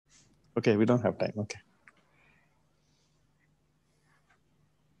Okay, we don't have time. Okay.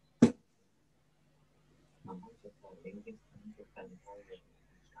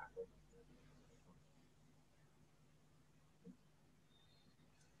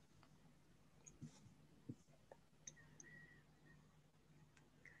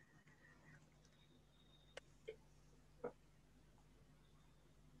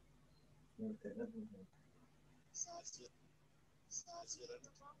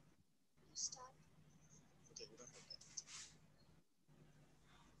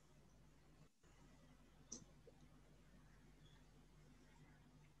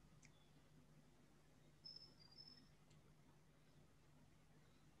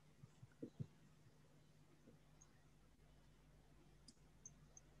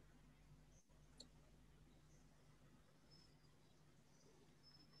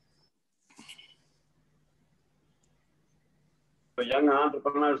 So young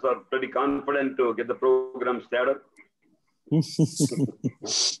entrepreneurs are pretty confident to get the program started.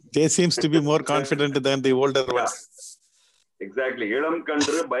 They seems to be more confident than the older ones. Exactly. இளம்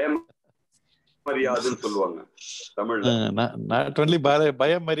கன்று பயம் மரியாதைன்னு சொல்லுவாங்க தமிழ்ல. Not only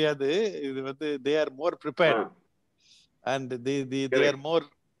பயம் மரியாதை, இது வந்து they are more prepared and they are more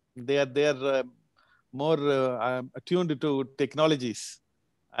more attuned to technologies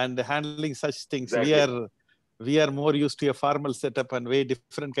and handling such things. Exactly. We are more used to a formal setup and very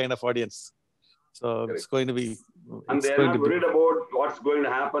different kind of audience. So correct. It's going to be. And they are not worried about what's going to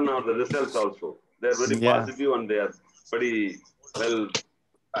happen or the results also. They are very positive and they are pretty well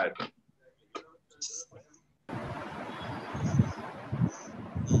prepared.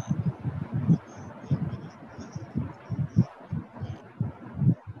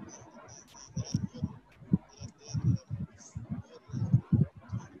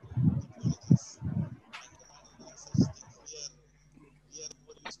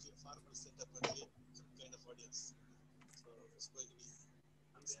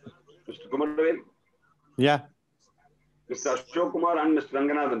 Mr. Kumarvel? Yeah. Mr. Ashok Kumar and Mr.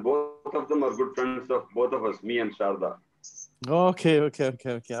 Ranganathan, both of them are good friends of both of us, me and Sharda. Okay.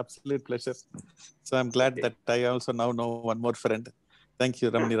 Absolute pleasure. So I'm glad that I also now know one more friend. Thank you,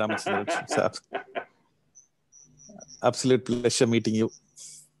 Ramani Ramachandran. Absolute pleasure meeting you.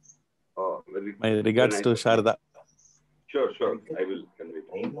 Oh, my regards nice to Sharda. Sure. I will convey.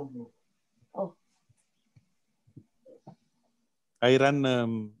 Oh. I run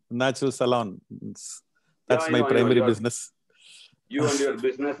natural salon. That's my primary business. You and your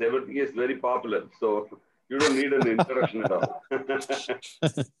business, everything is very popular. So you don't need an introduction at all.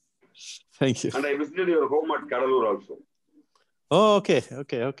 Thank you. And I visited your home at Kadalur also. Oh,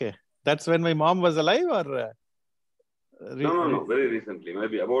 okay. That's when my mom was alive or? No. Very recently.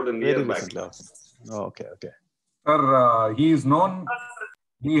 Maybe about a year back. Oh, okay. Sir, he is known.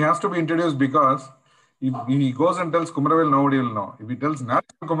 He has to be introduced because if he goes and tells Kumarvel, nobody will know. If he tells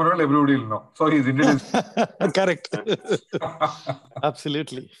natural Kumarvel, everybody will know. So he is introduced. Correct.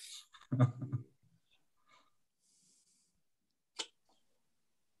 Absolutely.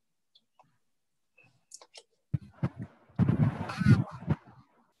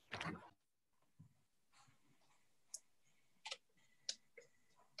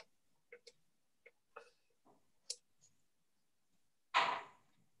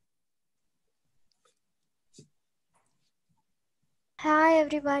 Hi,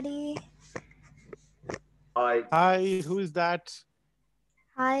 everybody. Hi, who is that?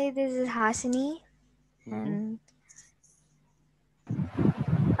 Hi, this is Hasini. And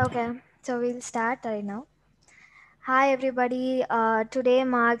okay, so we'll start right now. Hi, everybody. Today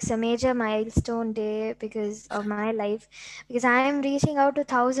marks a major milestone day because of my life, because I am reaching out to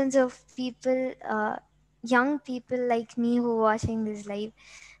thousands of people, young people like me who are watching this live.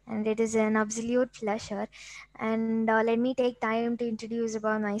 And it is an absolute pleasure. And let me take time to introduce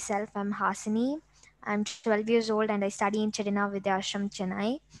about myself. I'm Hasini. I'm 12 years old and I study in Chedina Vidyashram,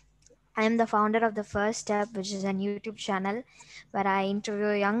 Chennai. I am the founder of The First Step, which is a YouTube channel where I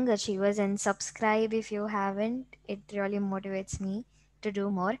interview young achievers, and subscribe if you haven't. It really motivates me to do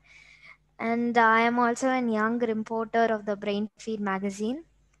more. And I am also a young reporter of the Brainfeed magazine.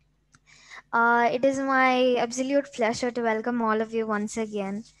 It is my absolute pleasure to welcome all of you once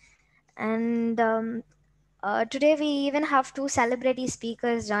again. And today we even have two celebrity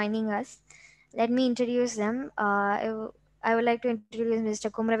speakers joining us. Let me introduce them. I would like to introduce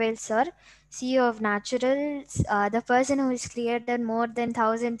Mr. Kumarvel Sir, CEO of Naturals, the person who has created more than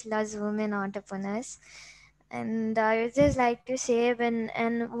 1,000 plus women entrepreneurs. And I would just like to say, when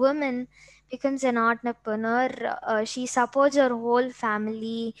a woman becomes an entrepreneur, she supports her whole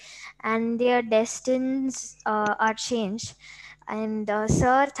family and their destinies are changed. And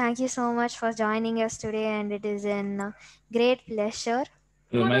sir, thank you so much for joining us today, and it is a great pleasure.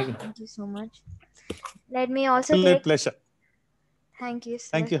 Thank you so much. Let me also Absolute take. pleasure. Thank you, sir.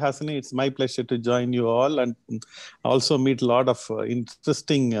 Thank you, Hasini. It's my pleasure to join you all and also meet a lot of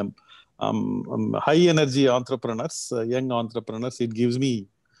interesting, high energy entrepreneurs, young entrepreneurs. It gives me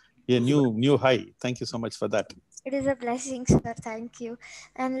a new high. Thank you so much for that. It is a blessing, sir. Thank you.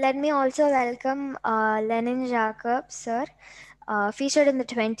 And let me also welcome Lenin Jacob, sir, featured in the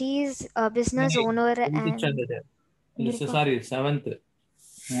 20s, business owner and. Sorry, 7th.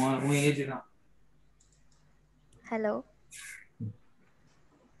 Hello.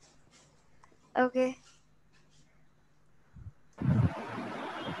 Okay.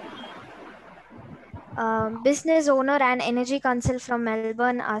 Business owner and energy consult from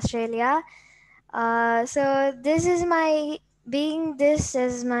Melbourne, Australia. So this is my this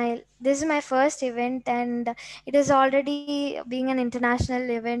is my first event, and it is already being an international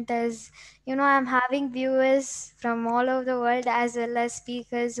event. As you know, I'm having viewers from all over the world as well as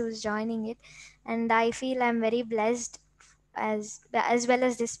speakers who's joining it, and I feel I'm very blessed as well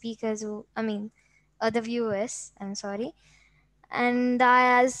as the speakers who the viewers. I'm sorry. And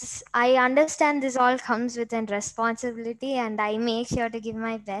as I understand, this all comes with a responsibility, and I make sure to give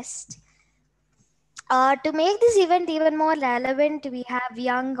my best. To make this event even more relevant, we have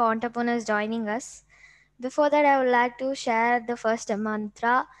young entrepreneurs joining us. Before that, I would like to share the first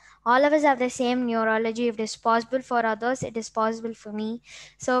mantra. All of us have the same neurology. If it is possible for others, it is possible for me.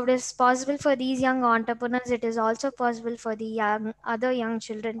 So, if it is possible for these young entrepreneurs, it is also possible for the other young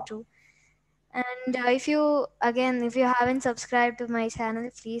children too. And if you haven't subscribed to my channel,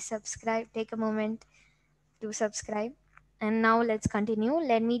 please subscribe. Take a moment to subscribe. And now let's continue.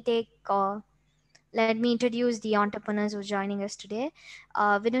 Let me introduce the entrepreneurs who are joining us today.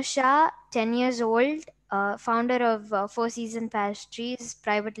 Vinusha, 10 years old, founder of Four Season Pastries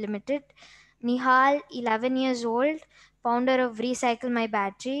Private Limited. Nihal, 11 years old, founder of Recycle My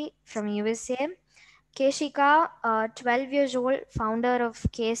Battery from USA. Keshika, 12 years old, founder of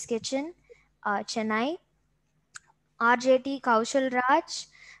Case Kitchen, Chennai. RJT Kaushal Raj,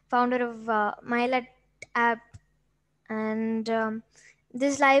 founder of Milet app. And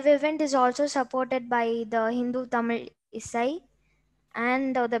this live event is also supported by the Hindu Tamil Isai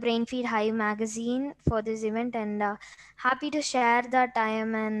and the Brainfeed Hive magazine for this event. And happy to share that I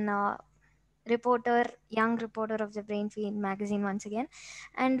am an young reporter of the Brainfeed magazine once again.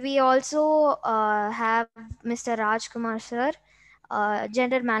 And we also have Mr. Rajkumar sir,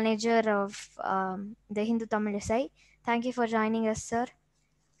 general manager of the Hindu Tamil Isai. Thank you for joining us, sir.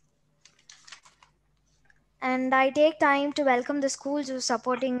 And I take time to welcome the schools who are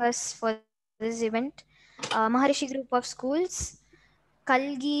supporting us for this event. Maharishi Group of Schools,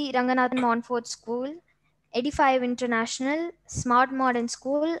 Kalgi Ranganathan Montfort School, Edify International, Smart Modern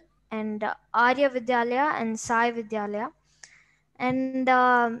School, and Arya Vidyalaya and Sai Vidyalaya. And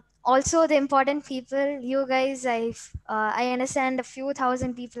also the important people, you guys, I understand a few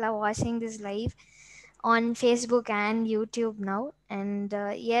thousand people are watching this live on Facebook and YouTube now. And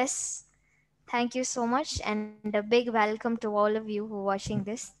yes, thank you so much, and a big welcome to all of you who are watching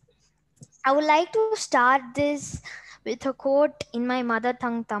this. I would like to start this with a quote in my mother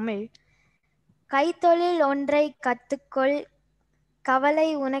tongue Tamil. கைத்தொழில் ஒன்றை கத்துக்கொள் கவலை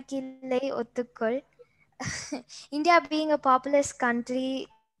உனக்கில்லை ஒத்துக்கொள். India being a populous country,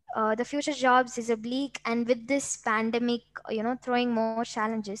 the future jobs is bleak, and with this pandemic, throwing more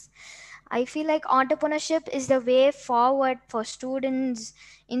challenges, I feel like entrepreneurship is the way forward for students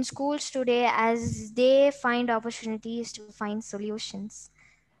in schools today as they find opportunities to find solutions.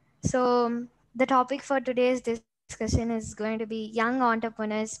 So the topic for today's discussion is going to be young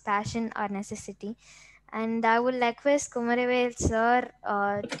entrepreneurs, passion or necessity. And I would request Kumaravel sir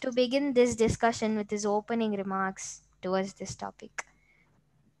to begin this discussion with his opening remarks towards this topic.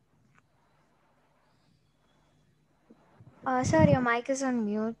 Sir, your mic is on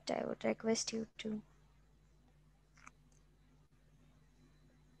mute. I would request you to.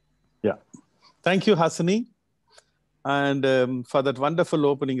 Yeah. Thank you, Hasini. And for that wonderful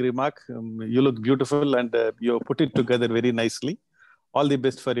opening remark, you look beautiful and you put it together very nicely. All the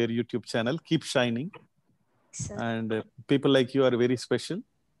best for your YouTube channel. Keep shining. Sir. And people like you are very special.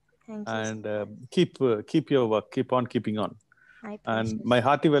 Thank you. And keep your work. Keep on keeping on. And my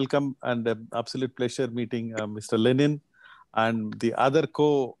hearty welcome and absolute pleasure meeting Mr. Lenin and the other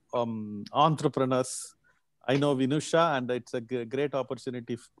co-entrepreneurs. I know Vinusha, and it's a great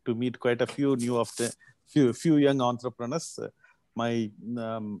opportunity to meet quite a few young entrepreneurs. My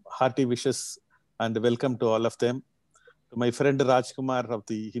hearty wishes and welcome to all of them. To my friend Rajkumar of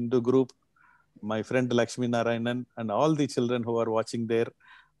the Hindu group, my friend Lakshmi Narayanan, and all the children who are watching there.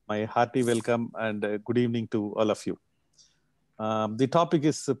 My hearty welcome and good evening to all of you. The topic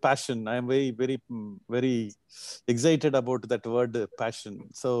is passion. I am very excited about that word passion.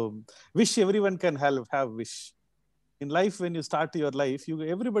 So, wish everyone can have wish. In life, when you start your life,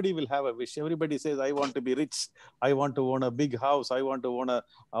 everybody will have a wish. Everybody says, I want to be rich. I want to own a big house. I want to own a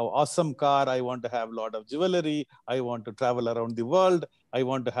awesome car. I want to have a lot of jewelry. I want to travel around the world. I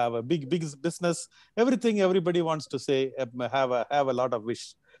want to have a big business. Everything everybody wants to say, have a lot of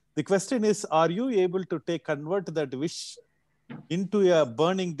wish. The question is, are you able to convert that wish into a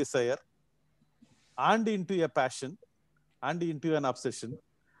burning desire and into a passion and into an obsession?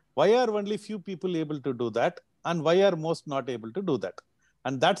 Why are only few people able to do that? And why are most not able to do that?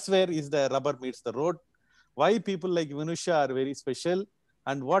 And that's where is the rubber meets the road. Why people like Vinusha are very special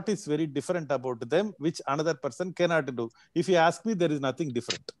and what is very different about them, which another person cannot do. If you ask me, there is nothing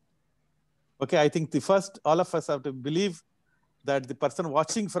different. Okay, I think all of us have to believe that the person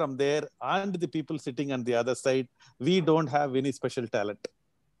watching from there and the people sitting on the other side, we don't have any special talent.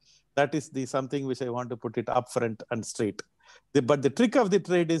 That is something which I want to put it up front and straight. But the trick of the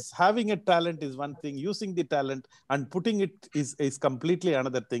trade is having a talent is one thing, using the talent and putting it is completely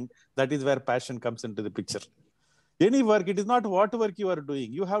another thing. That is where passion comes into the picture. Any work, it is not what work you are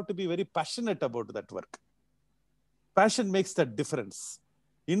doing. You have to be very passionate about that work. Passion makes that difference.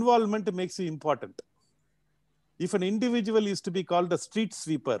 Involvement makes you important. If an individual is to be called a street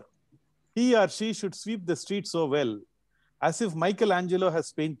sweeper, he or she should sweep the street so well, as if Michelangelo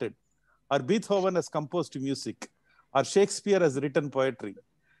has painted, or Beethoven has composed music, or Shakespeare has written poetry.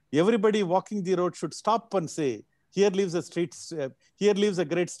 Everybody walking the road should stop and say, here lives a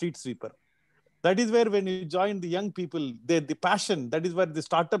great street sweeper. That is where when you join the young people, the passion, that is where the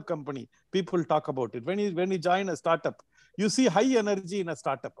startup company, people talk about it. When you join a startup, you see high energy in a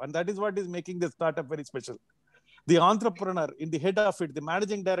startup, and that is what is making the startup very special. The entrepreneur in the head of it, the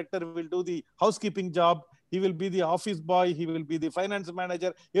managing director will do the housekeeping job. He will be the office boy. He will be the finance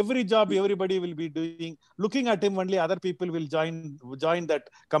manager. Every job everybody will be doing. Looking at him only, other people will join that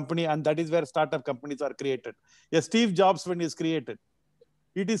company, and that is where startup companies are created. Yes, Steve Jobs, when he is created,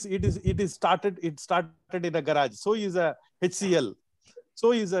 it started in a garage. So is a HCL.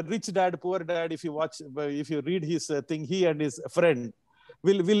 So is a rich dad, poor dad. If you read his thing, he and his friend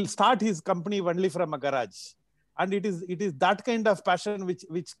will start his company only from a garage. And it is that kind of passion which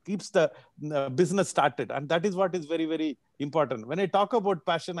keeps the business started. And that is what is very, very important. When I talk about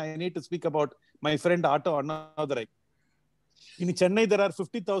passion, I need to speak about my friend Auto Annadurai. In Chennai, there are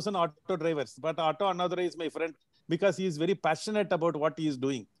 50,000 auto drivers. But Auto Annadurai is my friend because he is very passionate about what he is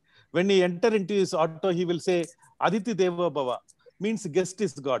doing. When he enter into his auto, he will say, Aditi Deva Bhava, means guest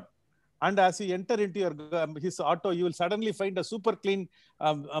is God. And as you enter into his auto, you will suddenly find a super clean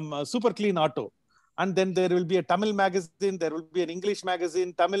auto. And then there will be a Tamil magazine, there will be an English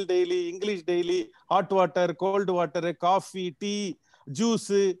magazine, Tamil daily, English daily, hot water, cold water, coffee, tea, juice.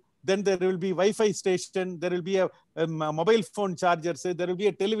 Then there will be Wi-Fi station, there will be a mobile phone charger, there will be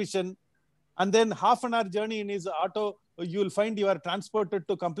a television. And then half an hour journey in his auto, you will find you are transported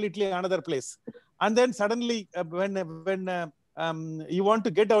to completely another place. And then suddenly when you want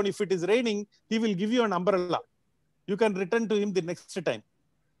to get down, if it is raining, he will give you an umbrella. You can return to him the next time.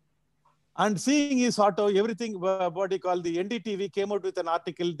 And seeing his auto, everything, what you call the NDTV came out with an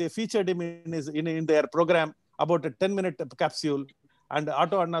article. They featured him in their program about a 10-minute capsule. And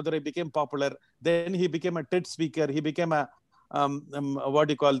Auto Annadurai became popular. Then he became a TED speaker. He became a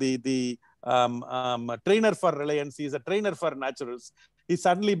trainer for Reliance. He is a trainer for Naturals. He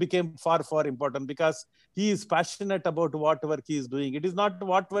suddenly became far important because he is passionate about what work he is doing. It is not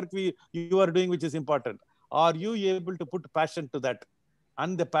what work you are doing which is important. Are you able to put passion to that?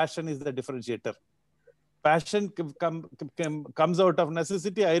 And the passion is the differentiator. Passion comes out of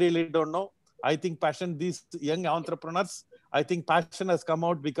necessity. I really don't know. I think passion, these young entrepreneurs, I think passion has come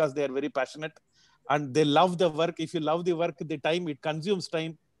out because they are very passionate and they love the work. If you love the work, the time, it consumes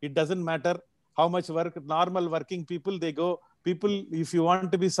time. It doesn't matter how much work. Normal working people, if you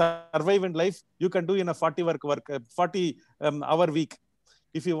want to be survive in life, you can do in a 40 hour week.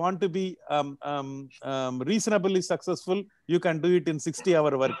 If you want to be reasonably successful, you can do it in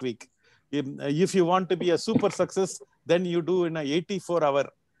 60-hour work week. If you want to be a super success, then you do in a 84-hour.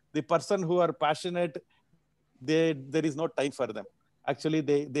 The person who are passionate, there is no time for them. Actually,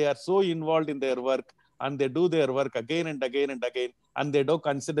 they are so involved in their work and they do their work again and again and again, and they don't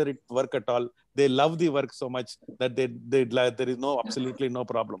consider it work at all. They love the work so much that there is absolutely no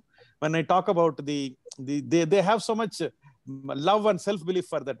problem. When I talk about they have so much love and self-belief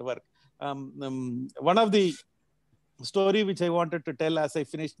for that work. One of the story which I wanted to tell as I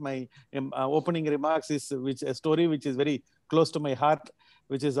finished my opening remarks is a story which is very close to my heart,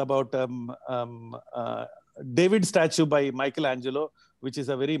 which is about David statue by Michelangelo, which is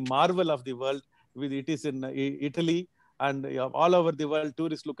a very marvel of the world. It is in Italy, and all over the world,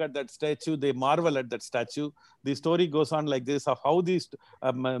 tourists look at that statue, they marvel at that statue. The story goes on like this, of how this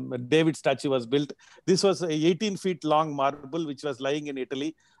David statue was built. This was a 18 feet long marble which was lying in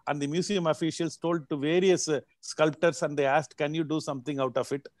Italy, and the museum officials told to various sculptors, and they asked, can you do something out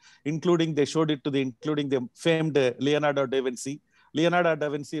of it? Including, they showed it to including the famed Leonardo da Vinci. Leonardo da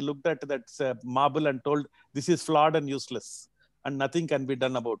Vinci looked at that marble and told, this is flawed and useless, and nothing can be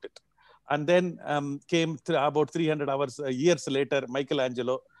done about it. And then came about 300 years later,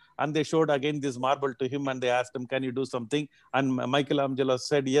 Michelangelo, and they showed again this marble to him, and they asked him, can you do something? And Michelangelo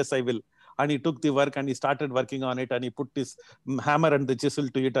said, yes, I will. And he took the work and he started working on it, and he put his hammer and the chisel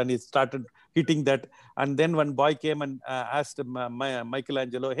to it, and he started hitting that. And then one boy came and asked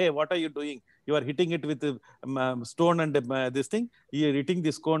Michelangelo, hey, what are you doing? You are hitting it with stone and this thing. You are hitting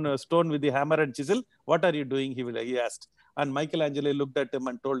this stone with the hammer and chisel. What are you doing? He asked. And Michelangelo looked at him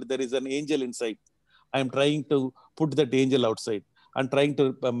and told, there is an angel inside. I am trying to put that angel outside and trying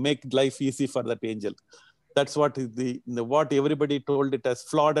to make life easy for that angel. That's what what everybody told it as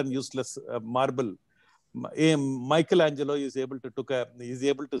flawed and useless marble. Michelangelo is able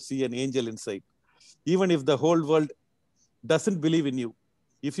to see an angel inside. Even if the whole world doesn't believe in you,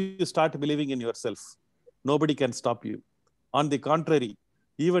 if you start believing in yourself, nobody can stop you. On the contrary,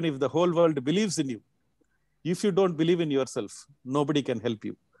 even if the whole world believes in you, if you don't believe in yourself, nobody can help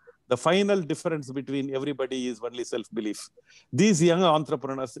you. The final difference between everybody is only self-belief. These young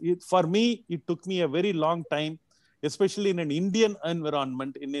entrepreneurs, for me, it took me a very long time, especially in an Indian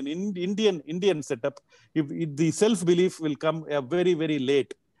environment, in an Indian setup. If the self-belief will come very, very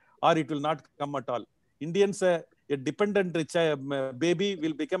late, or it will not come at all. Indians, a dependent baby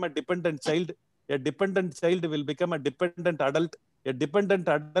will become a dependent child. A dependent child will become a dependent adult. A dependent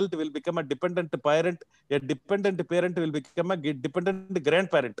adult will become a dependent parent. A dependent parent will become a dependent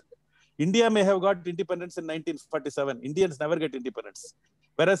grandparent. India may have got independence in 1947. Indians never get independence.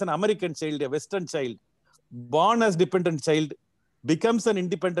 Whereas an American child, a Western child, born as dependent child, becomes an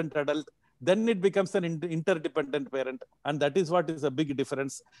independent adult, then it becomes an interdependent parent. And that is what is a big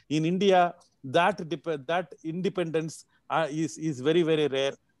difference. In India, that independence is very, very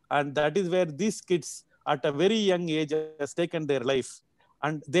rare. And that is where these kids at a very young age has taken their life,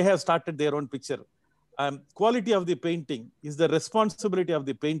 and they have started their own picture. Quality of the painting is the responsibility of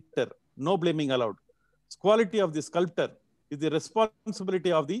the painter, no blaming allowed. Quality of the sculptor is the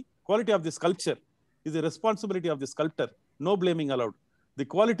responsibility of the quality of the sculpture is the responsibility of the sculptor, no blaming allowed. The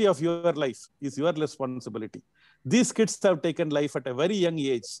quality of your life is your responsibility. These kids have taken life at a very young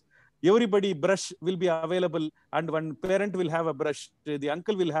age. Everybody brush will be available, and one parent will have a brush, the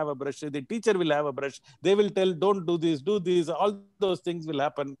uncle will have a brush, the teacher will have a brush. They will tell, don't do this, do this, all those things will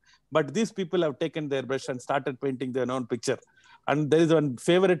happen. But these people have taken their brush and started painting their own picture. And there is one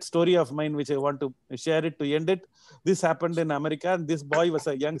favorite story of mine which I want to share it to end it. This happened in America, and this boy was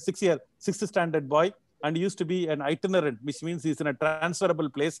a young 6th standard boy, and he used to be an itinerant, which means he's in a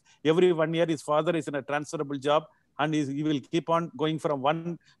transferable place. Every 1 year, his father is in a transferable job, and he will keep on going from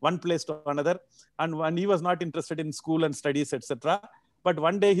one place to another. And when he was not interested in school and studies, etc. But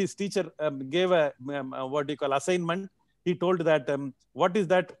one day his teacher gave a assignment. He told that, what is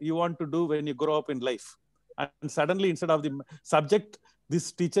that you want to do when you grow up in life? And suddenly, instead of the subject,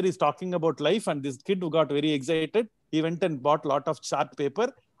 this teacher is talking about life, and this kid got very excited. He went and bought a lot of chart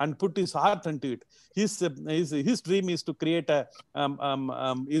paper and put his heart into it. His dream is to create build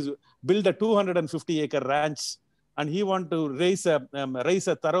a 250-acre ranch. And he want to raise a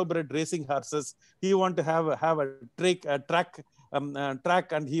thoroughbred racing horses. He want to have a track,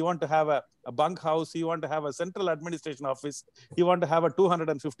 and he want to have a bunkhouse. He want to have a central administration office. He want to have a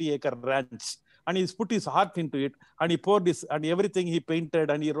 250-acre ranch. And he's put his heart into it, and he poured this, and everything he painted,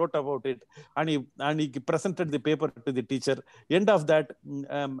 and he wrote about it, and he presented the paper to the teacher. End of that,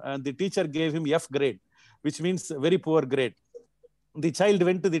 the teacher gave him F grade, which means very poor grade. The child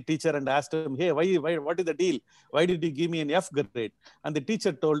went to the teacher and asked him, hey, why, what is the deal? Why did you give me an F grade? And the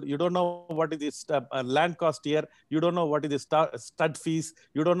teacher told, you don't know what is the land cost here. You don't know what is the stud fees.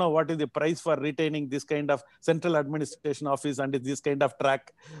 You don't know what is the price for retaining this kind of central administration office and this kind of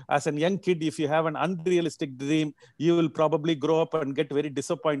track. As a young kid, if you have an unrealistic dream, you will probably grow up and get very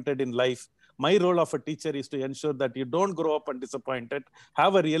disappointed in life. My role of a teacher is to ensure that you don't grow up and disappointed,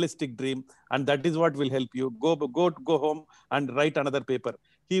 have a realistic dream, and that is what will help you. Go home and write another paper.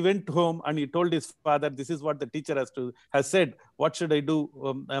 He went home and he told his father, this is what the teacher has said. What should I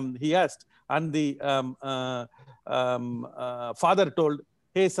do? He asked. And father told,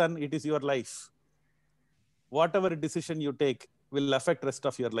 "Hey son, it is your life. Whatever decision you take will affect rest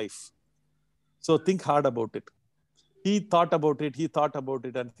of your life. So think hard about it." He thought about it, he thought about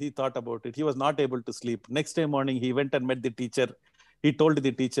it, and he thought about it. He was not able to sleep. Next day morning, he went and met the teacher. He told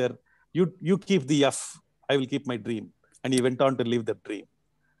the teacher, you keep the F, I will keep my dream. And he went on to live that dream.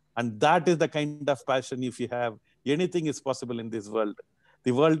 And that is the kind of passion, if you have, anything is possible in this world.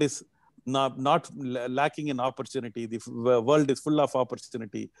 The world is not lacking in opportunity. The world is full of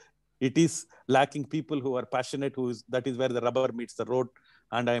opportunity. It is lacking people who are passionate, that is where the rubber meets the road.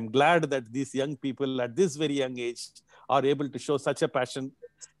 And I am glad that these young people at this very young age are able to show such a passion.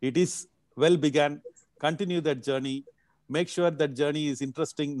 It is well begun. Continue that journey. Make sure that journey is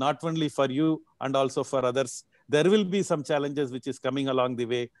interesting, not only for you and also for others. There will be some challenges which is coming along the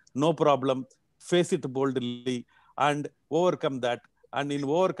way. No problem. Face it boldly and overcome that. And in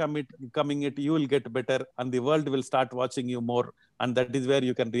overcoming it, you will get better and the world will start watching you more. And that is where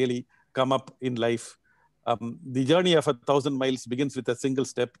you can really come up in life. The journey of 1,000 miles begins with a single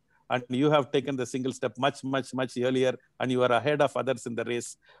step. And you have taken the single step much, much, much earlier, and you are ahead of others in the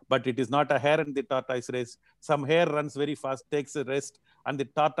race. But it is not a hare and the tortoise race. Some hare runs very fast, takes a rest, and the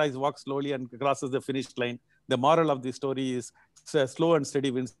tortoise walks slowly and crosses the finish line. The moral of the story is slow and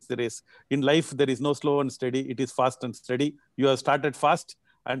steady wins the race. In life, there is no slow and steady. It is fast and steady. You have started fast,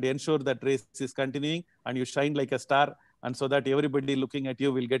 and ensure that race is continuing, and you shine like a star. And so that everybody looking at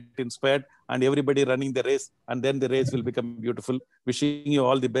you will get inspired, and everybody running the race, and then the race will become beautiful. Wishing you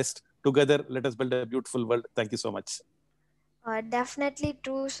all the best. Together, let us build a beautiful world. Thank you so much. Definitely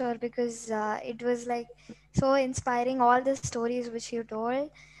true, sir, because it was like so inspiring, all the stories which you told.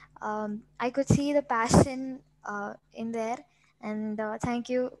 I could see the passion in there, and thank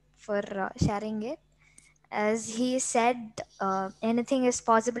you for sharing it. As he said, anything is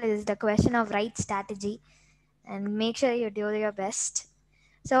possible. It is the question of right strategy, and make sure you do your best.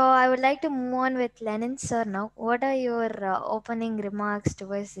 So I would like to move on with Lenin sir now. What are your opening remarks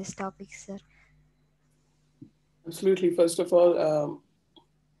towards this topic, sir? Absolutely. First of all,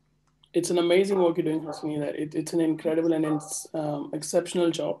 it's an amazing work you're doing, Hasni. It's an incredible and it's exceptional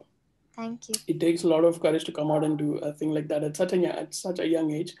job. Thank you. It takes a lot of courage to come out and do a thing like that at such a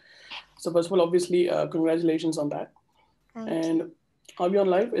young age. So first of all, obviously, congratulations on that. Thank you. Are we on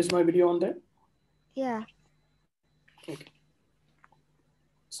live? Is my video on there? Yeah. Okay.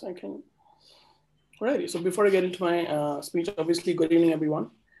 Second. Alrighty. So before I get into my speech, obviously, good evening,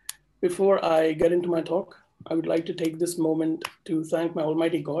 everyone. Before I get into my talk, I would like to take this moment to thank my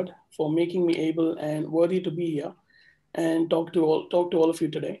Almighty God for making me able and worthy to be here and talk to all of you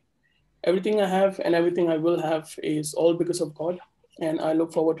today. Everything I have and everything I will have is all because of God, and I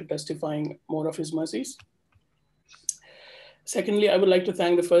look forward to testifying more of His mercies. Secondly, I would like to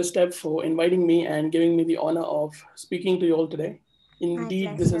thank the First Step for inviting me and giving me the honor of speaking to you all today.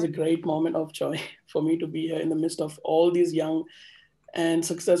 Indeed, this is a great moment of joy for me to be here in the midst of all these young and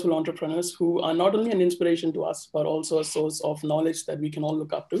successful entrepreneurs who are not only an inspiration to us, but also a source of knowledge that we can all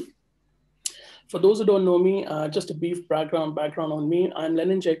look up to. For those who don't know me, just a brief background on me. I'm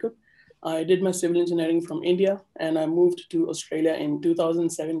Lenin Jacob. I did my civil engineering from India, and I moved to Australia in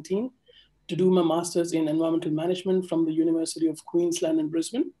 2017 to do my master's in environmental management from the University of Queensland in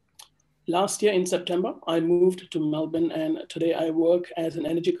Brisbane. Last year in September, I moved to Melbourne, and today I work as an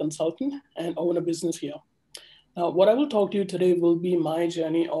energy consultant and own a business here. Now, what I will talk to you today will be my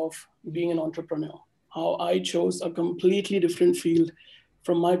journey of being an entrepreneur, how I chose a completely different field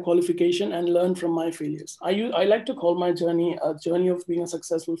from my qualification and learned from my failures. I like to call my journey a journey of being a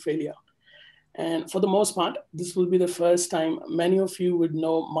successful failure. And for the most part, this will be the first time many of you would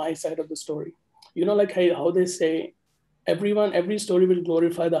know my side of the story. You know, like how they say, every story will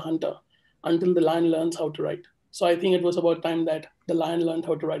glorify the hunter until the lion learns how to write. So I think it was about time that the lion learned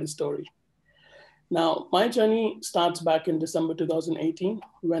how to write a story. Now, my journey starts back in December 2018,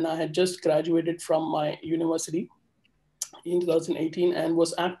 when I had just graduated from my university in 2018 and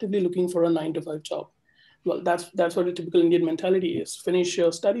was actively looking for a 9-to-5 job. Well, that's what a typical Indian mentality is: finish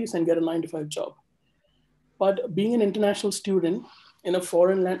your studies and get a 9-to-5 job. But being an international student in a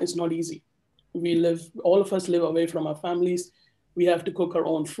foreign land is not easy. All of us live away from our families. We have to cook our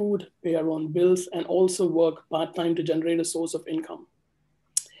own food, pay our own bills, and also work part-time to generate a source of income.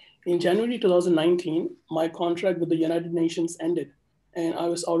 In January 2019, my contract with the United Nations ended and I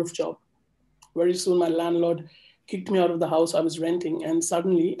was out of job. Very soon, my landlord kicked me out of the house I was renting, and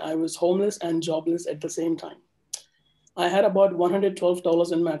suddenly I was homeless and jobless at the same time. I had about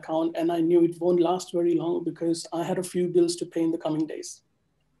 $112 in my account, and I knew it won't last very long because I had a few bills to pay in the coming days.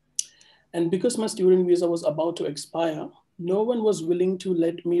 And because my student visa was about to expire, no one was willing to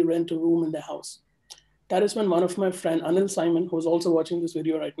let me rent a room in the house. That is when one of my friend, Anil Simon, who's also watching this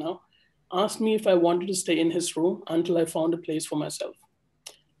video right now, asked me if I wanted to stay in his room until I found a place for myself.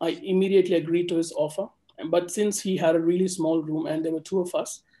 I immediately agreed to his offer. But since he had a really small room and there were two of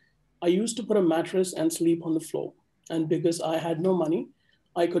us, I used to put a mattress and sleep on the floor. And because I had no money,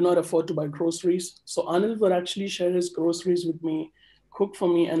 I could not afford to buy groceries. So Anil would actually share his groceries with me, cook for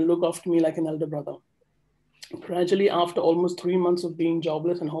me, and look after me like an elder brother. Gradually, after almost 3 months of being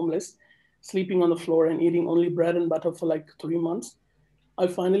jobless and homeless, sleeping on the floor and eating only bread and butter for like 3 months, I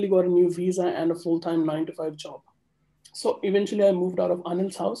finally got a new visa and a full-time 9-to-5 job. So eventually I moved out of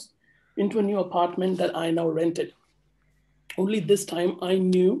Anil's house into a new apartment that I now rented. Only this time I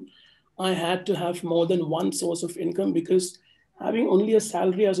knew I had to have more than one source of income, because having only a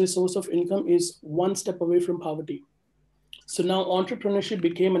salary as a source of income is one step away from poverty. So now entrepreneurship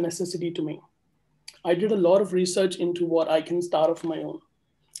became a necessity to me. I did a lot of research into what I can start off my own.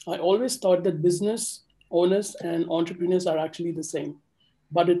 I always thought that business owners and entrepreneurs are actually the same,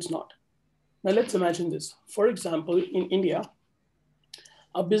 but it's not. Now let's imagine this. For example, in India,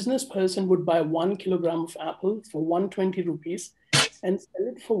 a business person would buy 1 kilogram of apple for 120 rupees and sell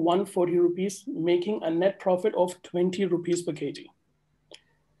it for 140 rupees, making a net profit of 20 rupees per kg.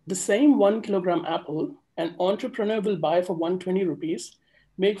 The same 1 kilogram apple, an entrepreneur will buy for 120 rupees,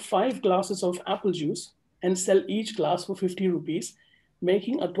 make 5 glasses of apple juice and sell each glass for 50 rupees,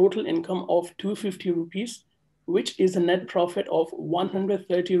 making a total income of 250 rupees, which is a net profit of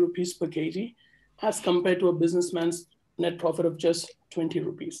 130 rupees per kg, as compared to a businessman's net profit of just 20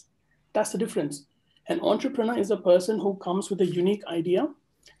 rupees. That's the difference. An entrepreneur is a person who comes with a unique idea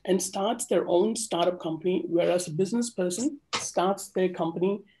and starts their own startup company, whereas a business person starts their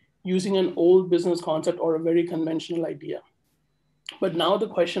company using an old business concept or a very conventional idea. But now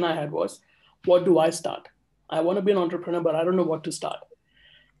the question I had was, what do I start? I want to be an entrepreneur, but I don't know what to start.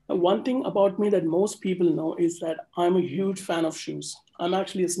 Now, one thing about me that most people know is that I'm a huge fan of shoes. I'm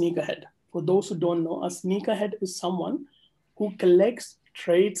actually a sneakerhead. For those who don't know, a sneakerhead is someone who collects,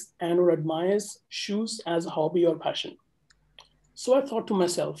 trades, and or admires shoes as a hobby or passion. So I thought to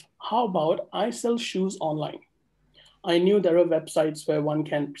myself, how about I sell shoes online? I knew there are websites where one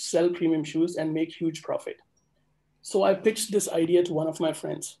can sell premium shoes and make huge profit. So I pitched this idea to one of my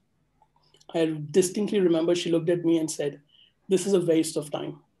friends. I distinctly remember she looked at me and said, "This is a waste of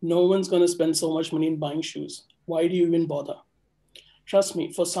time. No one's going to spend so much money in buying shoes. Why do you even bother?" Trust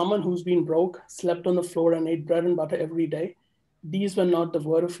me, for someone who's been broke, slept on the floor, and ate bread and butter every day, these were not the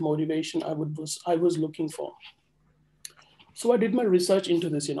word of motivation I was looking for. So I did my research into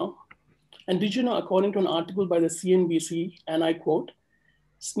this, And did you know, according to an article by the CNBC, and I quote,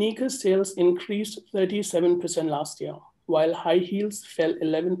 sneakers sales increased 37% last year, while high heels fell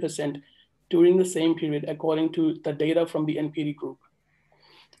 11% during the same period, according to the data from the NPD Group.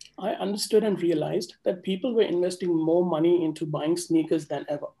 I understood and realized that people were investing more money into buying sneakers than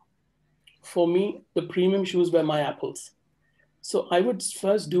ever. For me, the premium shoes were my apples. So I would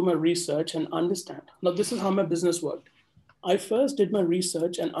first do my research and understand. Now, this is how my business worked. I first did my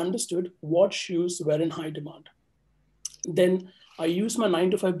research and understood what shoes were in high demand. Then I used my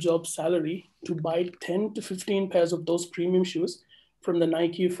 9-to-5 job salary to buy 10 to 15 pairs of those premium shoes from the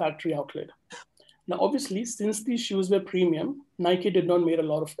Nike factory outlet. Now, obviously, since these shoes were premium, Nike did not make a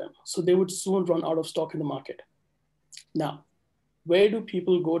lot of them, so they would soon run out of stock in the market. Now, where do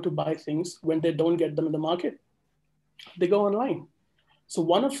people go to buy things when they don't get them in the market? They go online. So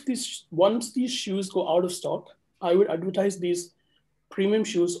once these shoes go out of stock, I would advertise these premium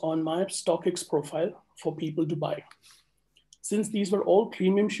shoes on my StockX profile for people to buy. Since these were all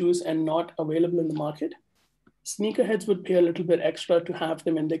premium shoes and not available in the market, sneakerheads would pay a little bit extra to have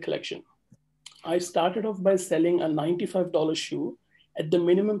them in their collection. I started off by selling a $95 shoe at the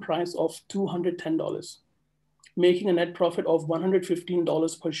minimum price of $210, making a net profit of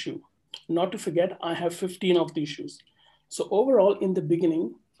 $115 per shoe. Not to forget, I have 15 of these shoes. So overall, in the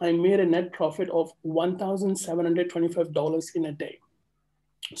beginning, I made a net profit of $1,725 in a day.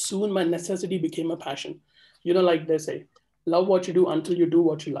 Soon, my necessity became a passion. Like they say, love what you do until you do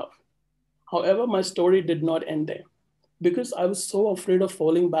what you love. However, my story did not end there. Because I was so afraid of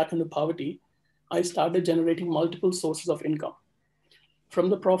falling back into poverty, I started generating multiple sources of income. From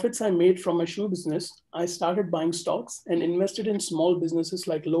the profits I made from my shoe business, I started buying stocks and invested in small businesses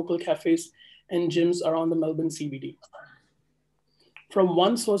like local cafes and gyms around the Melbourne CBD. From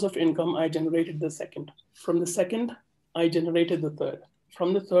one source of income, I generated the second. From the second, I generated the third.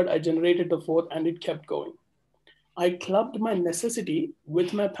 From the third, I generated the fourth, and it kept going. I clubbed my necessity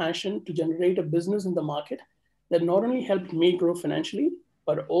with my passion to generate a business in the market that not only helped me grow financially,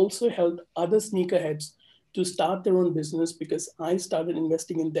 but also helped other sneakerheads to start their own business because I started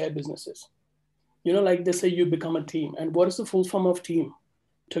investing in their businesses. You know, like they say, you become a team. And what is the full form of team?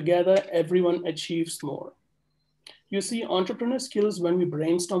 Together, everyone achieves more. You see, entrepreneur skills, when we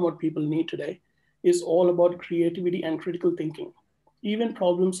brainstorm what people need today, is all about creativity and critical thinking, even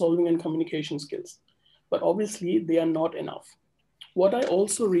problem solving and communication skills. But obviously, they are not enough. What I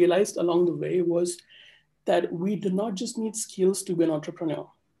also realized along the way was that we do not just need skills to be an entrepreneur.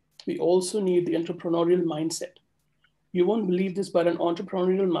 We also need the entrepreneurial mindset. You won't believe this, but an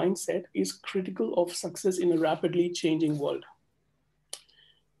entrepreneurial mindset is critical of success in a rapidly changing world.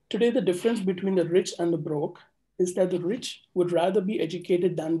 Today, the difference between the rich and the broke is that the rich would rather be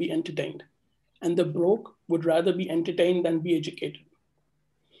educated than be entertained, and the broke would rather be entertained than be educated.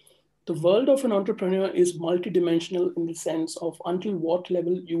 The world of an entrepreneur is multidimensional in the sense of until what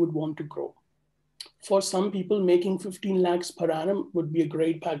level you would want to grow. For some people, making 15 lakhs per annum would be a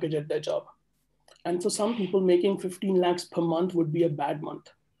great package at their job. And for some people, making 15 lakhs per month would be a bad month.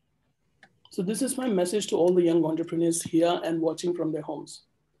 So this is my message to all the young entrepreneurs here and watching from their homes.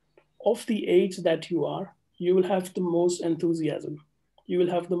 Of the age that you are, you will have the most enthusiasm. You will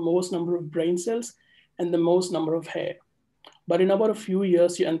have the most number of brain cells and the most number of hair. But in about a few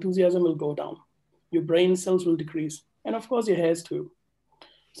years, your enthusiasm will go down. Your brain cells will decrease. And of course, your hairs too.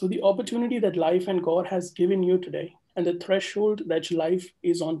 So the opportunity that life and God has given you today and the threshold that life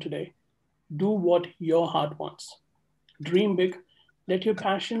is on today, do what your heart wants. Dream big. Let your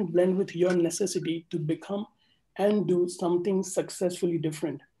passion blend with your necessity to become and do something successfully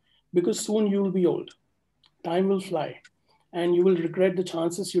different. Because soon you will be old. Time will fly and you will regret the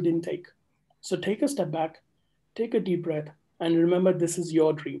chances you didn't take. So take a step back, take a deep breath, and remember this is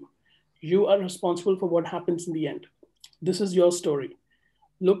your dream. You are responsible for what happens in the end. This is your story.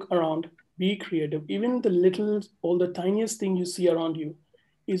 Look around, be creative. Even the little or the tiniest thing you see around you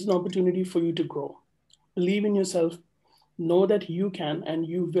is an opportunity for you to grow. Believe in yourself. Know that you can and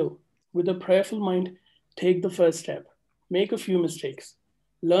you will. With a prayerful mind, take the first step. Make a few mistakes.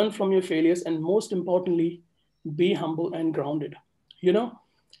 Learn from your failures, and most importantly, be humble and grounded. You know,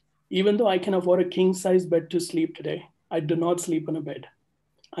 even though I can afford a king-size bed to sleep today, I do not sleep on a bed.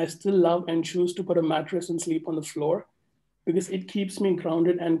 I still love and choose to put a mattress and sleep on the floor because it keeps me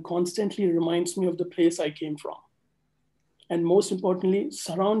grounded and constantly reminds me of the place I came from. And most importantly,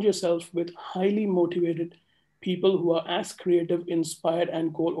 surround yourself with highly motivated people who are as creative, inspired,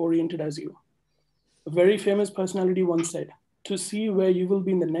 and goal-oriented as you. A very famous personality once said, to see where you will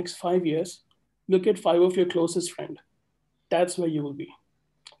be in the next 5 years, look at 5 of your closest friends. That's where you will be.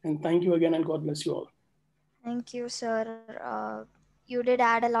 And thank you again, and God bless you all. Thank you, sir. You did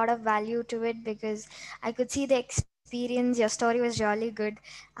add a lot of value to it because I could see the experience. Your story was really good.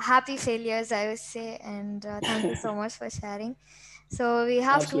 Happy failures, I would say. And thank you so much for sharing. So we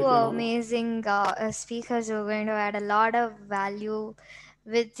have two amazing speakers who are going to add a lot of value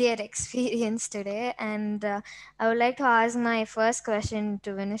with their experience today. And I would like to ask my first question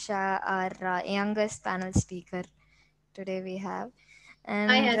to Vinusha, our youngest panel speaker today we have.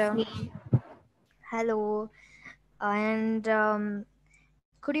 And hi, Hasni. Hello. And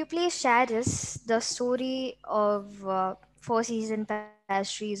could you please share us the story of Four Seasons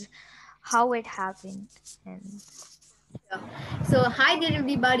Pastries, how it happened? And So, hi there,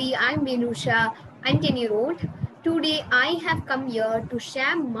 everybody. I'm Venusha. I'm 10-year-old. Today, I have come here to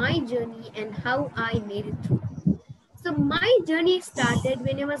share my journey and how I made it through. So, my journey started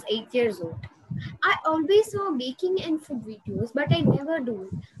when I was 8 years old. I always saw baking and food videos, but I never do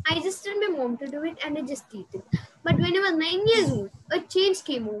it. I just tell my mom to do it and I just eat it. But when I was 9 years old, a change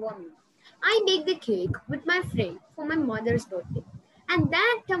came over me. I baked the cake with my friend for my mother's birthday. And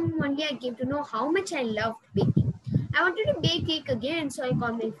that time only I came to know how much I loved baking. I wanted to bake cake again, so I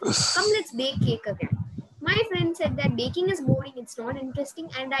called my friend, come let's bake cake again. My friend said that baking is boring, it's not interesting,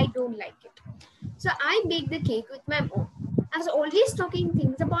 and I don't like it. So I baked the cake with my mom. I was always talking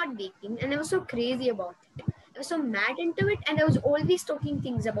things about baking and I was so crazy about it. I was so mad into it and I was always talking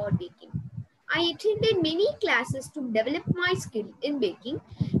things about baking. I attended many classes to develop my skill in baking,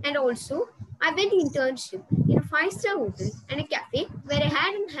 and also I went internship in a 5-star hotel and a cafe where I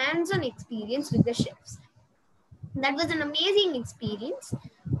had a hands-on experience with the chefs. That was an amazing experience.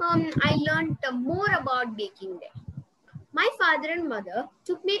 I learned more about baking there. My father and mother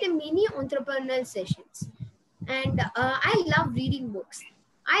took me to many entrepreneurial sessions, and I love reading books.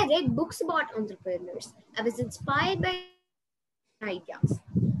 I read books about entrepreneurs. I was inspired by ideas.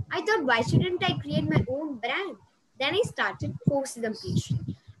 I thought, why shouldn't I create my own brand? Then I started Four Seasons Pastry.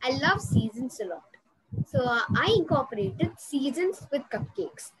 I love seasons a lot. So I incorporated seasons with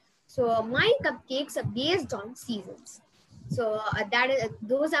cupcakes. So my cupcakes are based on seasons. So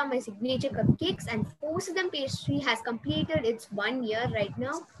those are my signature cupcakes, and Frozen Pastry has completed its 1 year right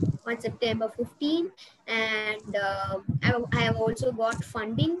now on September 15, and I have also got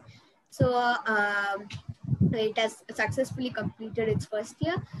funding. So it has successfully completed its first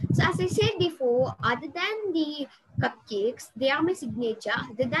year. So as I said before, other than the cupcakes, they are my signature.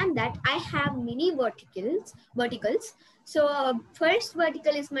 Other than that, I have many verticals. So first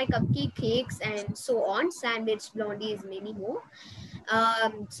vertical is my cupcake cakes and so on, sandwich, blondies, many more.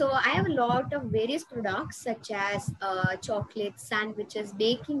 So I have a lot of various products such as chocolates, sandwiches,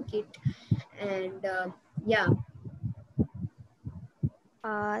 baking kit, and yeah.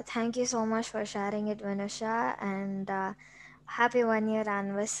 Thank you so much for sharing it, Vanusha, and happy 1 year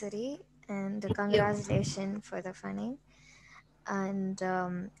anniversary, and congratulations for the funding. And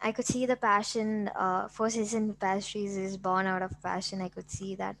I could see the passion for Season Pastries is born out of passion. I could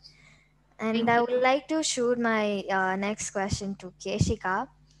see that. And I would like to shoot my next question to Keshika.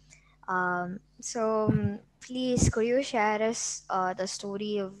 Please, could you share us the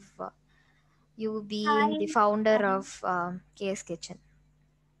story of you being the founder of KS Kitchen?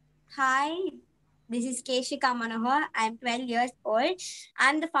 Hi, this is Keshika Manohar. I'm 12 years old.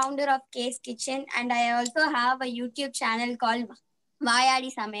 I'm the founder of Case Kitchen, and I also have a YouTube channel called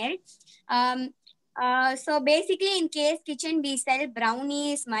Vayadi Samel. So basically, in Case Kitchen, we sell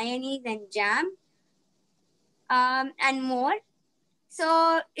brownies, mayonnaise, and jam, and more.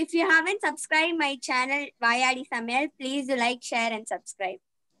 So if you haven't subscribed my channel Vayadi Samel, please do like, share, and subscribe.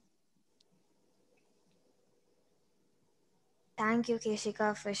 Thank you,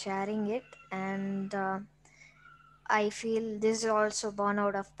 Keshika, for sharing it. And I feel this is also born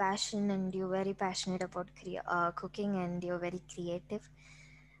out of passion, and you're very passionate about cooking, and you're very creative.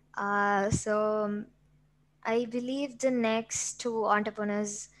 I believe the next two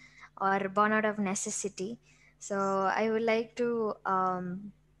entrepreneurs are born out of necessity. So I would like to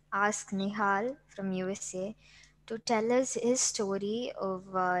ask Nihal from USA to tell us his story of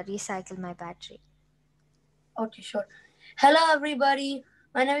Recycle My Battery. Okay, sure. Hello, everybody.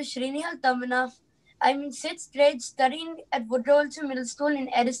 My name is Srinihal Tamana. I'm in 6th grade studying at Woodrow Wilson Middle School in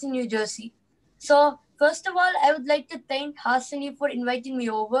Edison, New Jersey. So, first of all, I would like to thank Hasani for inviting me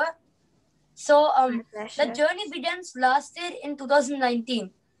over. So, the journey begins last year in 2019.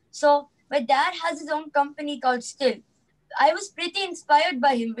 So, my dad has his own company called Still. I was pretty inspired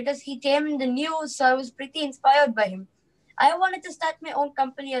by him because he came in the news, so I was pretty inspired by him. I wanted to start my own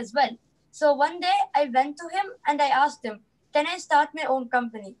company as well. So one day I went to him and I asked him, can I start my own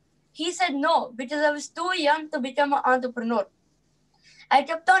company? He said no, because I was too young to become an entrepreneur. I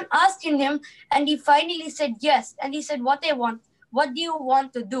kept on asking him and he finally said yes. And he said, what do you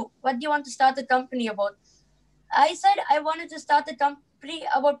want to do? What do you want to start a company about? I said I wanted to start a company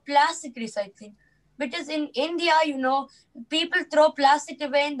about plastic recycling. Because in India, people throw plastic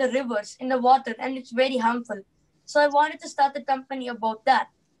away in the rivers, in the water, and it's very harmful. So I wanted to start a company about that.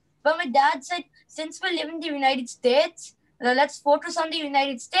 But my dad said, since we live in the United States, let's focus on the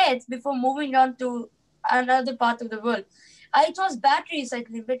United States before moving on to another part of the world. I chose battery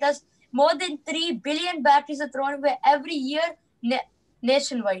recycling because more than 3 billion batteries are thrown away every year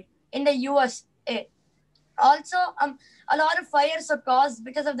nationwide in the USA. Also, a lot of fires are caused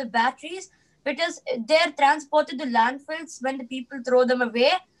because of the batteries, because they're transported to landfills when the people throw them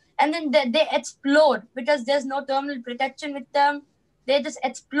away, and then they explode because there's no thermal protection with them. They just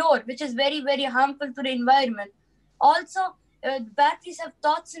explode, which is very, very harmful to the environment. Also, batteries have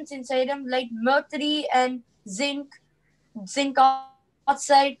toxins inside them like mercury and zinc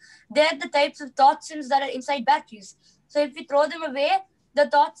oxide. They're the types of toxins that are inside batteries. So if we throw them away, the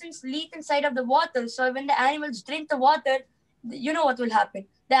toxins leak inside of the water. So when the animals drink the water, you know what will happen.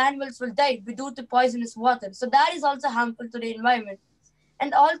 The animals will die due to poisonous water. So that is also harmful to the environment.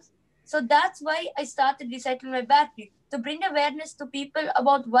 And also, so that's why I started recycling my battery, to bring awareness to people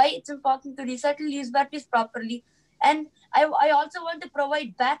about why it's important to recycle used batteries properly. And I also want to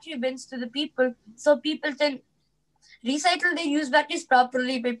provide battery bins to the people so people can recycle their used batteries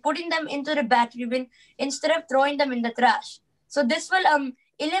properly by putting them into the battery bin instead of throwing them in the trash. So this will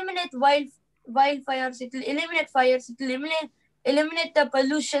eliminate wildfires, it will eliminate fires, it will eliminate the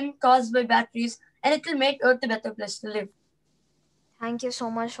pollution caused by batteries, and it will make Earth a better place to live. Thank you so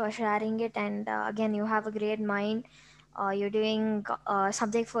much for sharing it. And again, you have a great mind. You're doing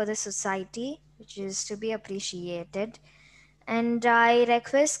something for the society, which is to be appreciated. And I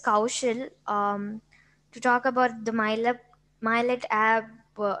request Kaushal to talk about the Milet app,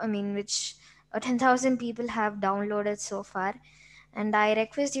 which 10,000 people have downloaded so far. And I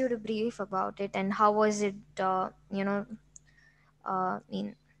request you to brief about it and how was it,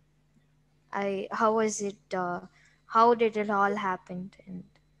 how did it all happen? And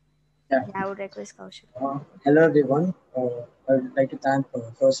Yeah. I would request Kaushik. Hello everyone. I would like to thank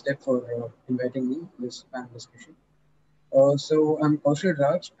First Step for inviting me to this panel discussion. So I'm Kaushal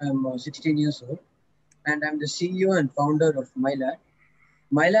Raj. I'm 16 years old, and I'm the CEO and founder of MyLad.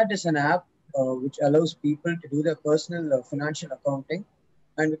 MyLad is an app which allows people to do their personal financial accounting,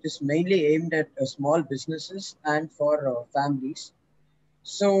 and which is mainly aimed at small businesses and for families.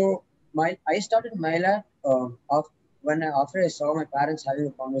 So I started MyLab after I saw my parents having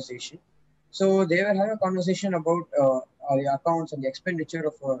a conversation. So they were having a conversation about the accounts and the expenditure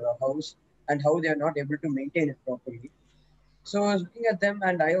of our house and how they are not able to maintain it properly. So I was looking at them,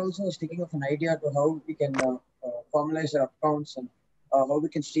 and I also was thinking of an idea to how we can formalize our accounts and how we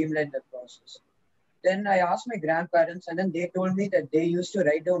can streamline that process. Then I asked my grandparents, and then they told me that they used to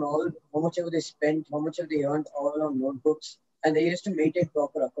write down all how much ever they spent, how much ever they earned, all on notebooks, and they used to maintain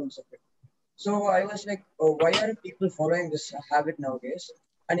proper accounts of it. So I was like, oh, why aren't people following this habit nowadays?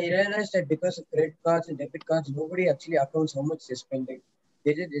 And I realized that because of credit cards and debit cards, nobody actually accounts how much they're spending.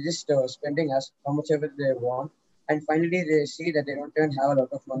 They're just spending as how much ever they want, and finally they see that they don't even have a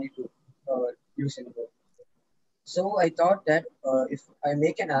lot of money to use anymore. So I thought that if I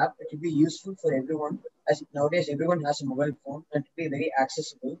make an app, it will be useful for everyone, as nowadays everyone has a mobile phone, and to be very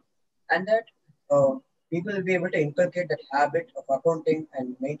accessible, and that people will be able to inculcate that habit of accounting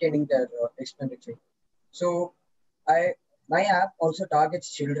and maintaining their expenditure. So my app also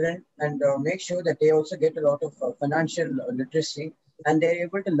targets children and make sure that they also get a lot of financial literacy, and they're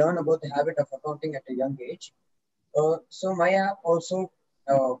able to learn about the habit of accounting at a young age. So my app also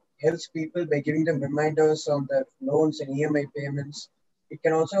helps people by giving them reminders on their loans and EMI payments. It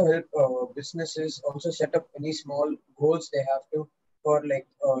can also help businesses also set up any small goals they have to for like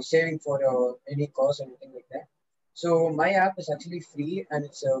saving for any cause or anything like that. So my app is actually free, and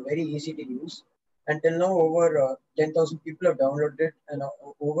it's very easy to use. Until now, over 10,000 people have downloaded it, and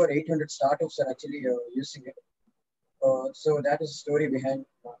over 800 startups are actually using it. So that is the story behind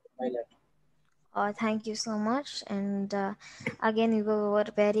MyLab. Thank you so much. And again, you were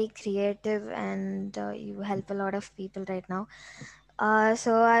very creative, and you help a lot of people right now.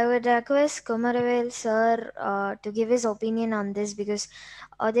 So I would request Kumaravel sir to give his opinion on this, because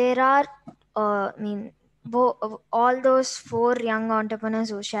there are, all those 4 young entrepreneurs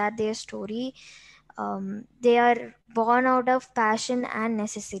who shared their story, they are born out of passion and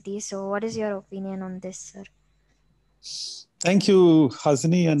necessity. So what is your opinion on this, sir? Thank you,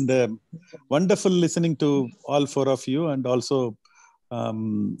 Hasini, and wonderful listening to all 4 of you, and also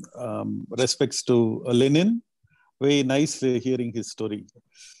respects to Lenin. Very nice hearing his story.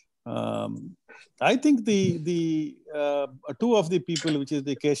 I think the 2 of the people, which is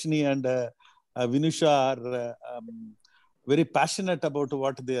the Keshini and Vinusha, are very passionate about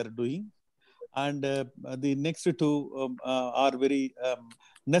what they are doing, and the next 2 are very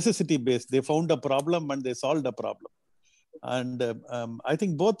necessity based. They found a problem and they solved a problem. And I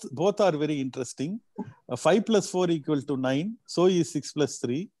think both are very interesting. 5 plus 4 equal to 9. So is 6 plus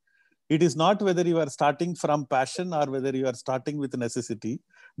 3. It is not whether you are starting from passion or whether you are starting with necessity.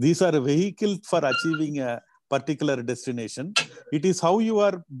 These are a vehicle for achieving a particular destination. It is how you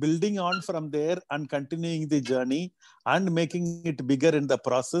are building on from there and continuing the journey and making it bigger in the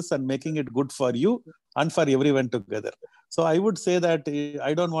process and making it good for you and for everyone together. So I would say that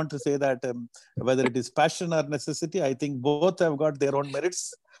I don't want to say that whether it is passion or necessity. I think both have got their own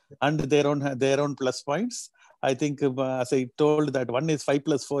merits and their own plus points. I think as I told that one is 5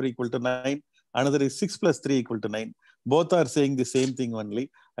 plus 4 equal to 9, another is 6 plus 3 equal to 9. Both are saying the same thing only.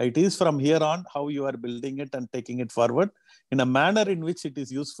 It is from here on how you are building it and taking it forward in a manner in which it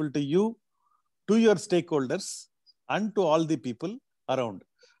is useful to you, to your stakeholders, and to all the people around.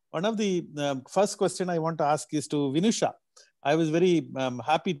 One of the first question I want to ask is to Vinusha. I was very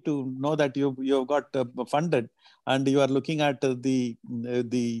happy to know that you have got funded and you are looking at the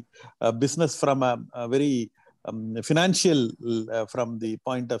business from a very financial from the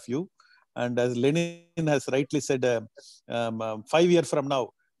point of view. And as Lenin has rightly said, 5 years from now,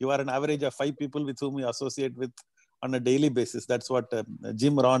 you are an average of 5 people with whom you associate with on a daily basis. That's what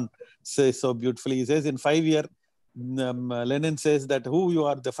Jim Rohn says so beautifully. He says in 5 years, Lenin says that who you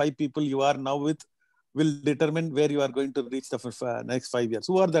are, the 5 people you are now with, will determine where you are going to reach the next 5 years.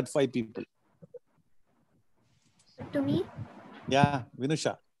 Who are that 5 people? To me? Yeah,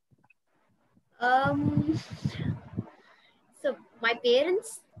 Vinusha. So my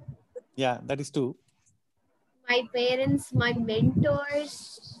parents. Yeah, that is 2. My parents, my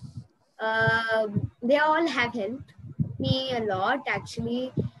mentors, they all have helped me a lot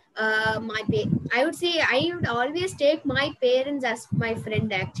actually. I would say I would always take my parents as my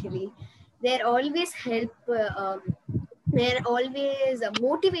friend actually. They're always help They're always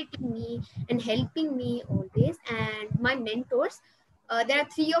motivating me and helping me always. And my mentors, there are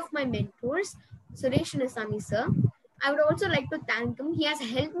 3 of my mentors. Suresh Nasami sir, I would also like to thank him. He has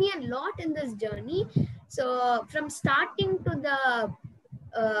helped me a lot in this journey. So from starting to the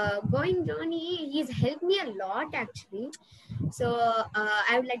going journey, he's helped me a lot actually. So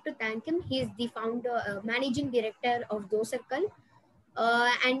I would like to thank him. He is the founder, managing director of Dosarkal.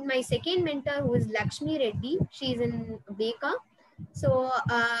 And my second mentor, who is Lakshmi Reddy, she is in Beka. So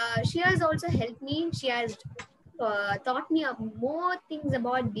she has also helped me. She has taught me more things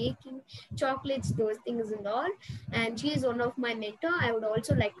about baking, chocolates, those things and all. And she is one of my mentor. I would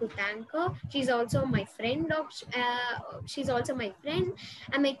also like to thank her. She's also my friend. She's also my friend.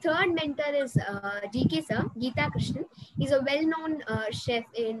 And my third mentor is GK sir, Geeta Krishnan. He's a well-known chef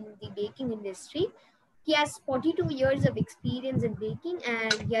in the baking industry. He has 42 years of experience in baking,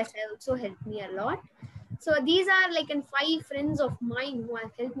 and he has also helped me a lot. So these are like 5 friends of mine who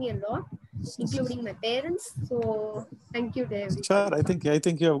have helped me a lot, including my parents. So thank you to everybody. Sure, I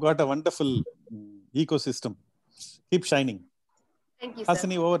think you have got a wonderful ecosystem. Keep shining. Thank you, sir.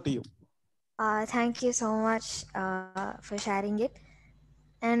 Hasini, over to you. Thank you so much for sharing it.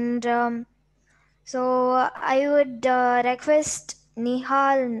 And so I would request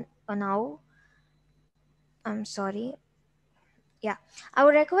Nihal now. I'm sorry. Yeah, I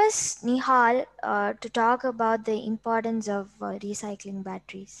would request Nihal to talk about the importance of recycling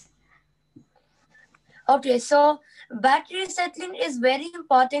batteries. Okay, so battery recycling is very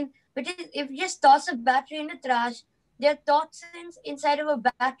important because if you just toss a battery in the trash, there are toxins inside of a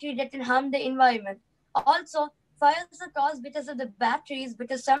battery that can harm the environment. Also, fires are caused because of the batteries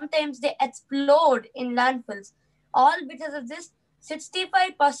because sometimes they explode in landfills. All because of this,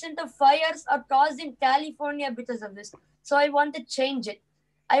 65% of fires are caused in California because of this. So I want to change it.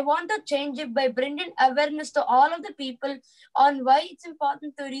 I want to change it by bringing awareness to all of the people on why it's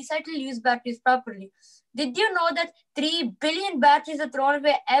important to recycle used batteries properly. Did you know that 3 billion batteries are thrown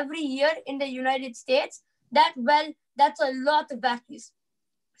away every year in the United States? That's a lot of batteries.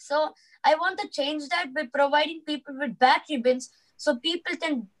 So I want to change that by providing people with battery bins so people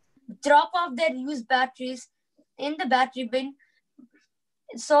can drop off their used batteries in the battery bin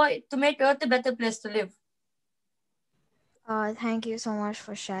so to make Earth a better place to live. Thank you so much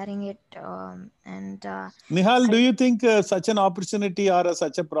for sharing it. Nihal, do you think such an opportunity or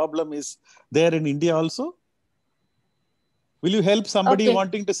such a problem is there in India also? Will you help somebody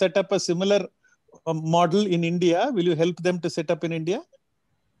wanting to set up a similar model in India? Will you help them to set up in India?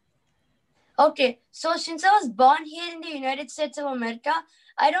 Okay, so since I was born here in the United States of America,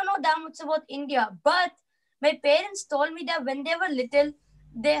 I don't know that much about India, but my parents told me that when they were little,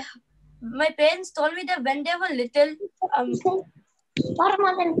 my parents told me that when they were little,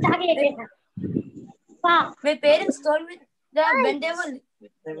 my parents told me that when they were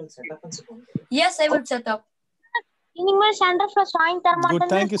yes, I will set up. Good,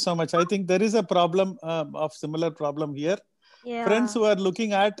 thank you so much. I think there is a problem of similar problem here. Yeah. Friends who are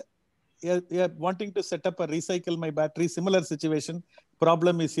looking at wanting to set up a recycle my battery, similar situation,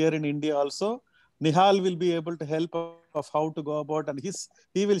 problem is here in India also. Nihal will be able to help of how to go about, and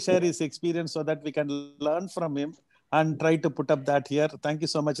he will share his experience so that we can learn from him and try to put up that here. Thank you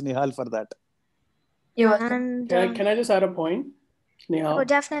so much, Nihal, for that. You're welcome. Can I just add a point, Nihal? Oh,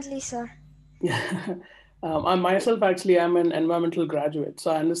 definitely, sir. Yeah. I myself actually am an environmental graduate,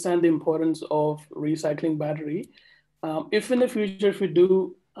 so I understand the importance of recycling battery. If in the future, if we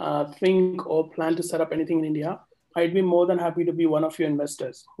do think or plan to set up anything in India, I'd be more than happy to be one of your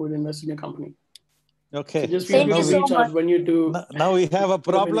investors who would invest in your company. Okay. So just feel free to reach out when you do. Now we have a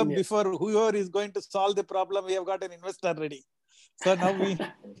problem. Before whoever is going to solve the problem, we have got an investor ready. So now we.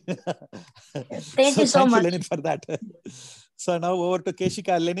 Thank you so much, Lenin, for that. So now over to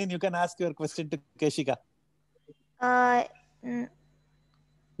Keshika. Lenin, you can ask your question to Keshika. Yeah,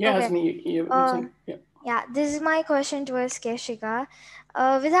 okay. Yeah, this is my question towards Keshika.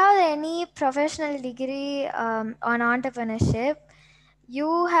 Without any professional degree on entrepreneurship,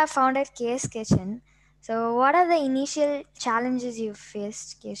 you have founded K's Kitchen. So what are the initial challenges you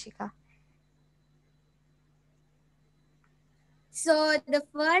faced, Keshika? So the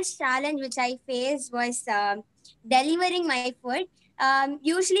first challenge which I faced was delivering my food.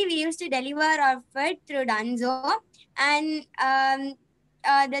 Usually we used to deliver our food through Dunzo, and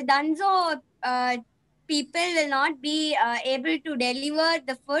the Dunzo people will not be able to deliver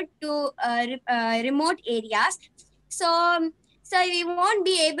the food to remote areas. So we won't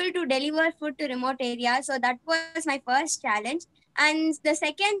be able to deliver food to remote areas. So that was my first challenge. And the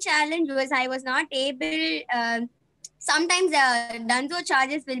second challenge was I was not able Sometimes Dunzo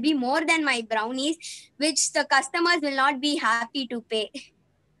charges will be more than my brownies, which the customers will not be happy to pay.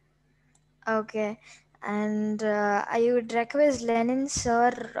 Okay. And I would request Lenin sir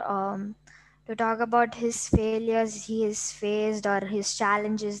to talk about his failures he has faced or his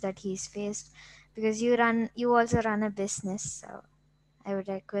challenges that he's faced, because you also run a business. So I would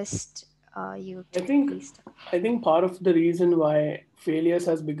request you to please talk. I think part of the reason why failures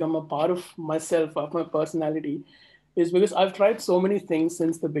has become a part of myself, of my personality, is because I've tried so many things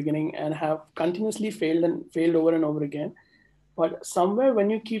since the beginning and have continuously failed over and over again. But somewhere when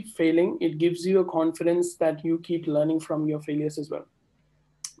you keep failing, it gives you a confidence that you keep learning from your failures as well.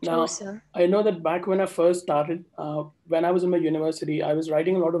 Now, sir. I know that back when I first started, when I was in my university, I was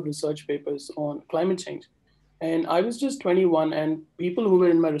writing a lot of research papers on climate change. And I was just 21, and people who were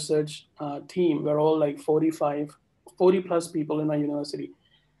in my research team were all like 40 plus people in my university.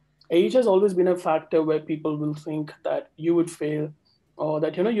 Age has always been a factor where people will think that you would fail, or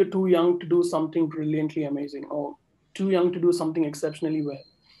that you're too young to do something brilliantly amazing, or too young to do something exceptionally well.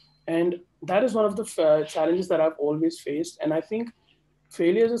 And that is one of the challenges that I've always faced. And I think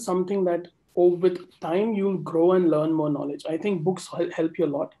failures is something that with time you'll grow and learn more knowledge. I think books help you a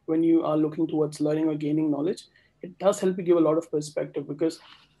lot when you are looking towards learning or gaining knowledge. It does help you give a lot of perspective, because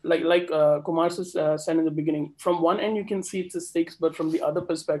like Kumar said in the beginning, from one end you can see it's a 6, but from the other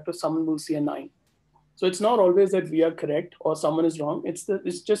perspective someone will see a 9. So it's not always that we are correct or someone is wrong. It's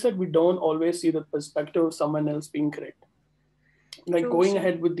just that we don't always see the perspective of someone else being correct. Like going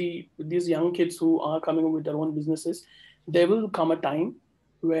ahead with these young kids who are coming up with their own businesses, there will come a time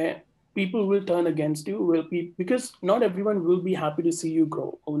where people will turn against you, because not everyone will be happy to see you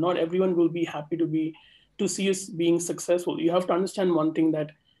grow, or not everyone will be happy to see you being successful. You have to understand one thing,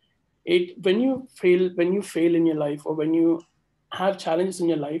 that when you fail in your life, or when you have challenges in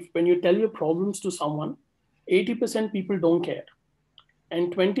your life, when you tell your problems to someone, 80% people don't care,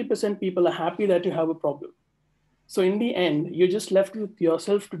 and 20% people are happy that you have a problem. So in the end, you're just left with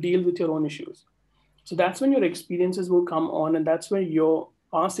yourself to deal with your own issues. So that's when your experiences will come on, and that's where your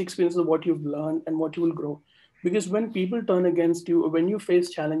past experiences of what you've learned and what you will grow. Because when people turn against you, or when you face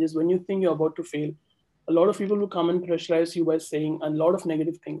challenges, when you think you're about to fail, a lot of people will come and pressurize you by saying a lot of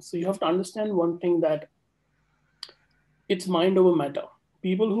negative things. So you have to understand one thing, that it's mind over matter.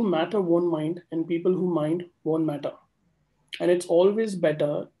 People who matter won't mind, and people who mind won't matter. And it's always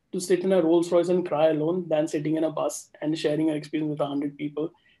better to sit in a Rolls Royce and cry alone than sitting in a bus and sharing an experience with 100 people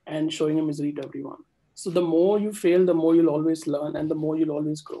and showing a misery to everyone. So the more you fail, the more you'll always learn, and the more you'll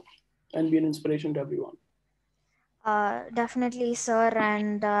always grow and be an inspiration to everyone. Definitely, sir.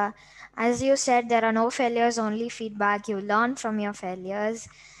 And as you said, there are no failures, only feedback. You learn from your failures,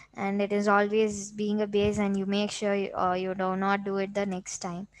 and it is always being a base, and you make sure you do not do it the next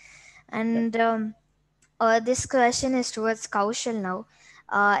time. And this question is towards Kaushal now.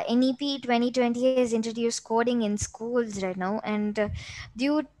 NEP 2020 has introduced coding in schools right now, and do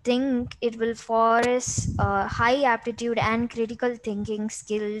you think it will force high aptitude and critical thinking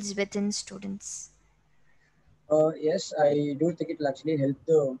skills within students? Yes, I do think it will actually help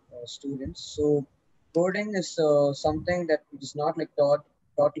the students. So coding is something that is not like taught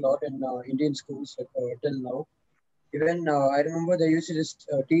a lot in Indian schools till now. Even I remember they used to just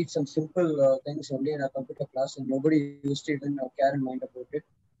teach some simple things only in a computer class, and nobody used to even care and mind about it.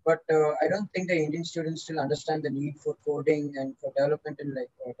 But I don't think the Indian students still understand the need for coding and for development in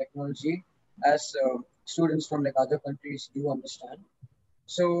technology as students from other countries do understand.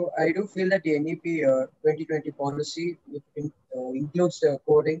 So I do feel that the NEP 2020 policy includes the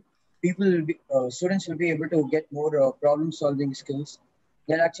coding. Students will be able to get more problem-solving skills.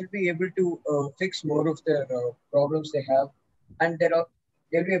 They'll actually be able to fix more of their problems they have, and they'll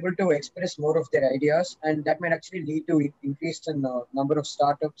be able to express more of their ideas, and that might actually lead to increase in number of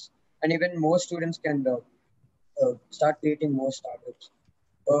startups, and even more students can start creating more startups.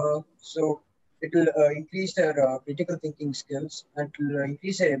 So it will increase their critical thinking skills, and it will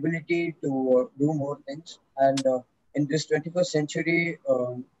increase their ability to do more things. And in this 21st century,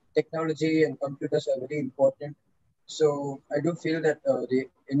 technology and computers are very important. So I do feel that the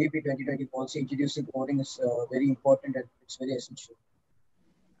NEP 2020 policy introducing coding is very important, and it's very essential.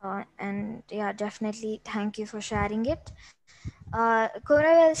 And yeah, definitely. Thank you for sharing it.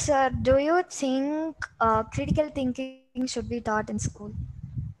 Kumaravel sir, do you think critical thinking should be taught in school?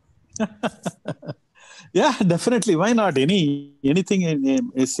 Yeah, definitely. Why not? Anything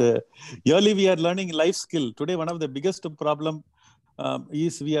is early we are learning life skill. Today, one of the biggest problem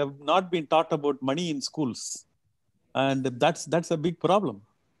is we have not been taught about money in schools, and that's a big problem,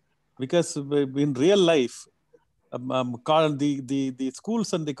 because in real life, the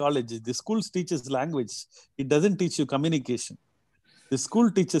schools and the colleges. The schools teaches language. It doesn't teach you communication. The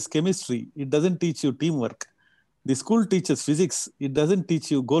school teaches chemistry. It doesn't teach you teamwork. The school teaches physics. It doesn't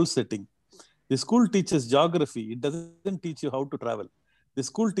teach you goal setting. The school teaches geography. It doesn't teach you how to travel. The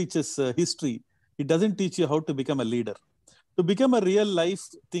school teaches history. It doesn't teach you how to become a leader. To become a real life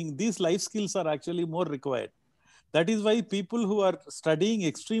thing, these life skills are actually more required. That is why people who are studying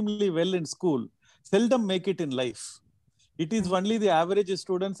extremely well in school seldom make it in life. It is only the average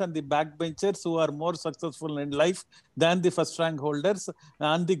students and the backbenchers who are more successful in life than the first rank holders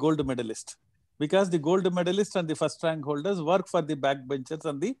and the gold medalist. Because the gold medalist and the first rank holders work for the backbenchers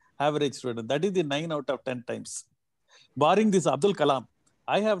and the average student. That is the 9 out of 10 times. Barring this Abdul Kalam,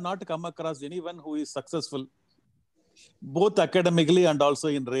 I have not come across anyone who is successful both academically and also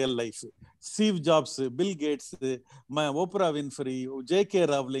in real life. Steve Jobs, Bill Gates, Oprah Winfrey, J.K.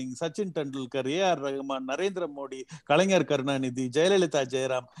 Rowling, Sachin Tendulkar, A.R. Rahman, Narendra Modi, Kalaignar Karunanidhi, Jayalalitha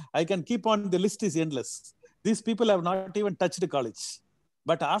Jairam. I can keep on, the list is endless. These people have not even touched college.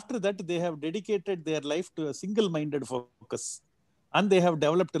 But after that, they have dedicated their life to a single-minded focus. And they have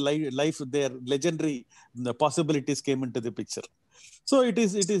developed life, their legendary possibilities came into the picture. So it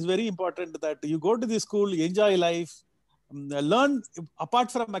is very important that you go to the school, enjoy life, learn, apart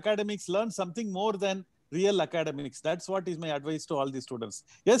from academics, learn something more than real academics. That's what is my advice to all the students.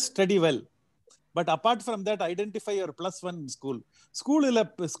 Yes, study well. But apart from that, identify your +1 in school. School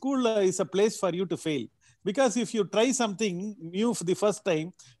is a place for you to fail. Because if you try something new for the first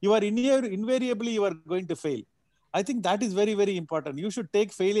time, you are invariably you are going to fail. I think that is very, very important. You should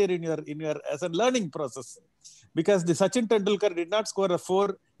take failure in your as a learning process. Because the Sachin Tendulkar did not score a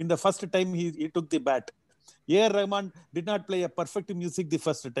 4 in the first time he took the bat. A.R. Rahman did not play a perfect music the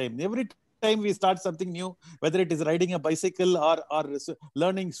first time. Every time we start something new, whether it is riding a bicycle or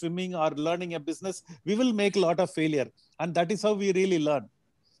learning swimming or learning a business, we will make a lot of failure. And that is how we really learn.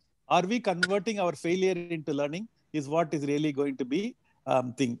 Are we converting our failure into learning is what is really going to be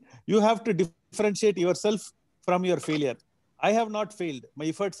thing. You have to differentiate yourself from your failure. I have not failed. My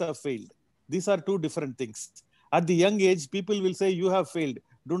efforts have failed. These are two different things. At the young age, people will say, you have failed.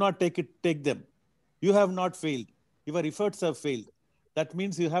 Do not take them. You have not failed. Your efforts have failed. That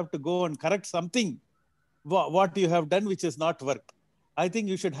means you have to go and correct something, what you have done, which has not worked. I think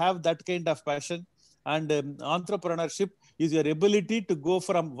you should have that kind of passion. And entrepreneurship is your ability to go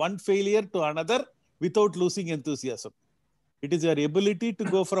from one failure to another without losing enthusiasm. It is your ability to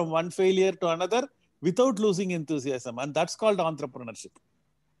go from one failure to another without losing enthusiasm. And that's called entrepreneurship.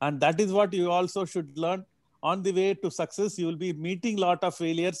 And that is what you also should learn. On the way to success, you will be meeting a lot of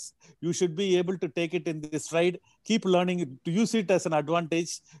failures. You should be able to take it in this stride. Keep learning, to use it as an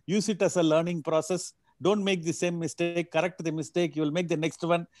advantage. Use it as a learning process. Don't make the same mistake. Correct the mistake. You will make the next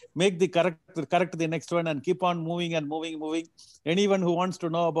one. Make the correct the next one, and keep on moving and moving. Anyone who wants to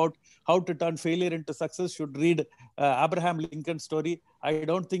know about how to turn failure into success should read Abraham Lincoln's story. I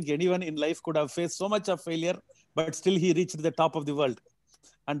don't think anyone in life could have faced so much of failure, but still he reached the top of the world.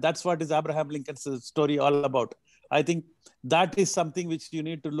 And that's what is Abraham Lincoln's story all about. I think that is something which you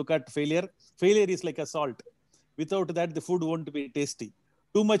need to look at failure. Failure is like a salt. Without that, the food won't be tasty.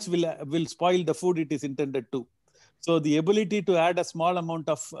 Too much will spoil the food it is intended to. So the ability to add a small amount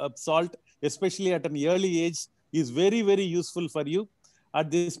of salt, especially at an early age, is very, very useful for you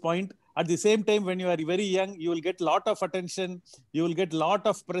at this point. At the same time, when you are very young, you will get a lot of attention. You will get a lot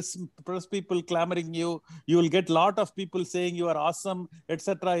of press people clamoring you. You will get a lot of people saying you are awesome,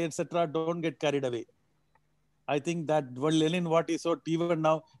 etc., etc. Don't get carried away. I think that Lenin, what he said even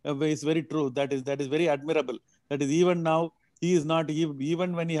now is very true. That is very admirable. That is even now, he is not,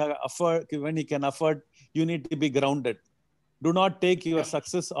 even when he can afford, you need to be grounded. Do not take your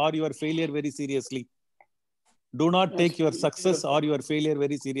success or your failure very seriously. Do not take your success or your failure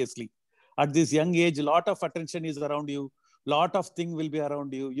very seriously. At this young age, a lot of attention is around you. Lot of things will be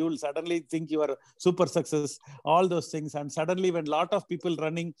around you. You will suddenly think you are super success, all those things. And suddenly when a lot of people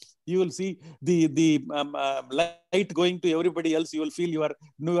running, you will see the light going to everybody else. You will feel you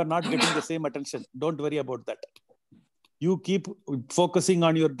are not getting the same attention. Don't worry about that. You keep focusing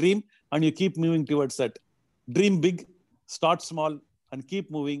on your dream and you keep moving towards that. Dream big, start small, and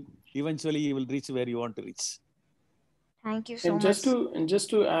keep moving. Eventually you will reach where you want to reach. Thank you so much.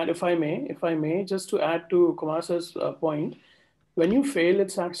 Just to add, if I may, just to add to Kumar's point, when you fail,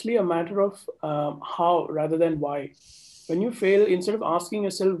 it's actually a matter of how rather than why. When you fail, instead of asking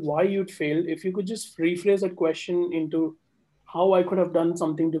yourself why you'd fail, if you could just rephrase that question into how I could have done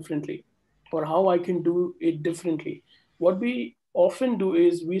something differently or how I can do it differently. What we often do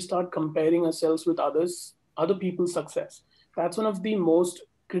is we start comparing ourselves with other people's success. That's one of the most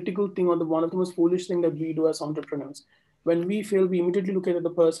critical thing, or one of the most foolish thing that we do as entrepreneurs. When we fail, we immediately look at the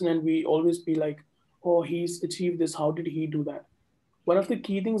person and we always be like, oh, he's achieved this. How did he do that? One of the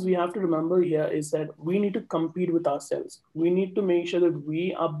key things we have to remember here is that we need to compete with ourselves. We need to make sure that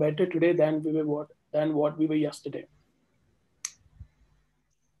we are better today than what we were yesterday.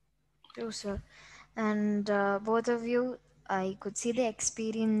 True, sir. And both of you, I could see the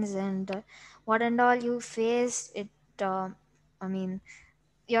experience and what and all you faced. I mean,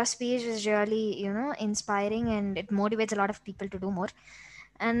 your speech was really, inspiring, and it motivates a lot of people to do more.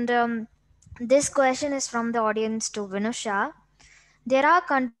 And this question is from the audience to Vinusha. There are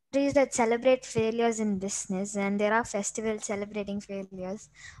countries that celebrate failures in business, and there are festivals celebrating failures.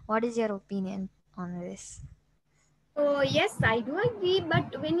 What is your opinion on this? So yes, I do agree.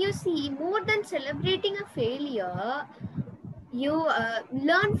 But when you see, more than celebrating a failure, you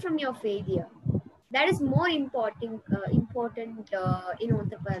learn from your failure. That is more important in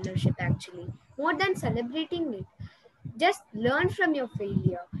entrepreneurship, actually, more than celebrating it. Just learn from your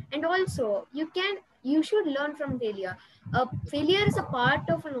failure. And also you should learn from failure. Failure is a part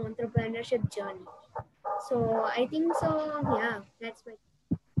of an entrepreneurship journey. So I think so, yeah, that's my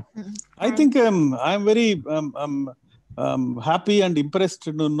I think I'm very happy and impressed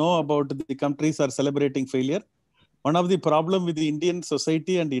to know about the countries are celebrating failure. One of the problem with the Indian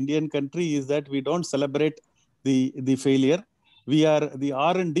society and Indian country is that we don't celebrate the failure. The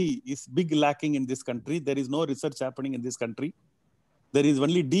R&D is big lacking in this country. There is no research happening in this country. There is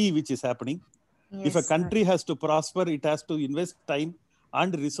only D which is happening. Yes, if a country has to prosper, it has to invest time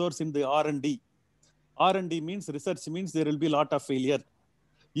and resource in the R&D. R&D means research, means there will be a lot of failure.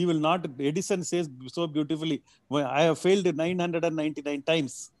 You will not, Edison says so beautifully, I have failed 999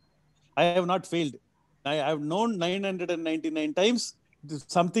 times. I have not failed. I have known 999 times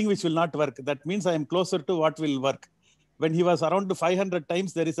something which will not work. That means I am closer to what will work. When he was around 500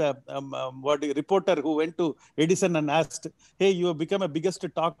 times, there is a reporter who went to Edison and asked, hey, you have become a biggest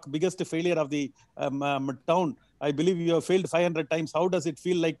failure of the town. I believe you have failed 500 times. How does it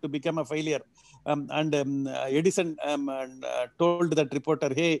feel like to become a failure? Edison told that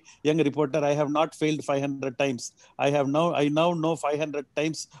reporter, hey, young reporter, I have not failed 500 times. I now know 500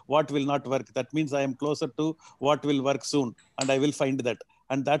 times what will not work. That means I am closer to what will work soon, and I will find that.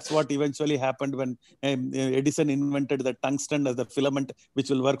 And that's what eventually happened when Edison invented the tungsten as the filament, which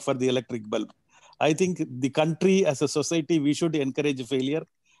will work for the electric bulb. I think the country as a society, we should encourage failure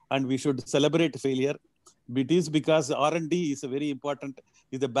and we should celebrate failure. It is because R&D is a very important,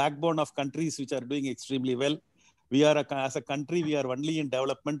 is the backbone of countries which are doing extremely well. We are, as a country, we are only in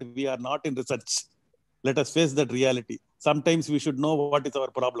development. We are not in research. Let us face that reality. Sometimes we should know what is our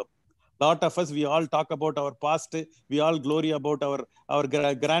problem. Lot of us, we all talk about our past. We all glory about our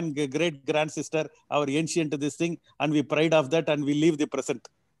great grandsister, our ancient this thing, and we pride of that, and we leave the present.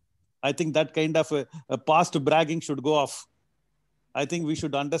 I think that kind of a past bragging should go off. I think we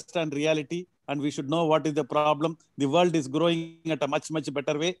should understand reality, and we should know what is the problem. The world is growing at a much, much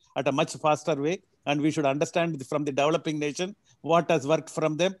better way, at a much faster way, and we should understand from the developing nation what has worked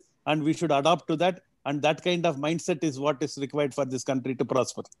from them, and we should adopt to that. And that kind of mindset is what is required for this country to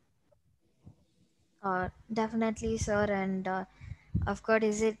prosper. Definitely, sir. And of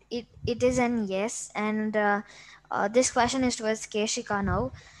course, it is an yes. And this question is towards Keshika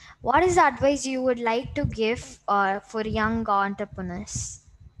now. What is the advice you would like to give for young entrepreneurs?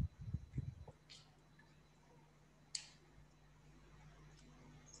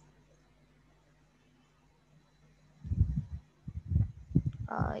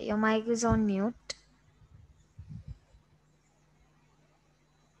 Your mic is on mute.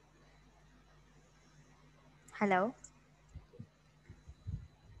 Hello?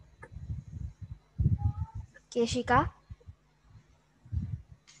 Keshika?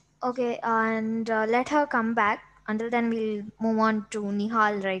 Okay, and let her come back. Until then, we'll move on to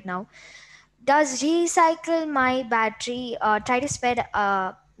Nihal right now. Does Recycle My Battery try to spread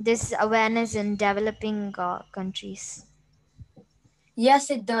this awareness in developing countries?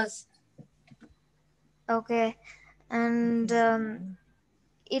 Yes, it does. Okay, and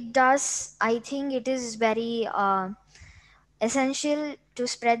it does. I think it is very essential to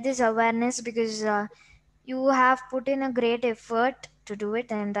spread this awareness because you have put in a great effort to do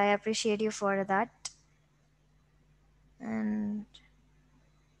it, and I appreciate you for that. And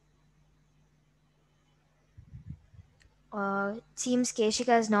it seems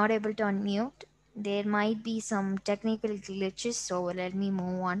Keshika is not able to unmute. There might be some technical glitches, so let me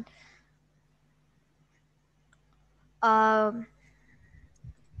move on.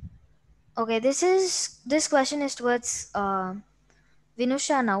 Okay, this question is towards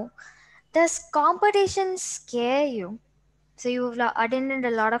Vinusha now. Does competition scare you? So you've attended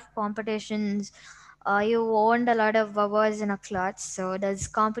a lot of competitions. You owned a lot of awards in a class. So does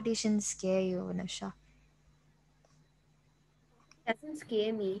competition scare you, Vanusha? Doesn't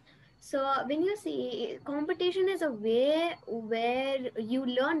scare me. So when you see competition is a way where you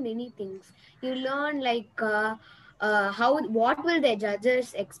learn many things. You learn like how what will the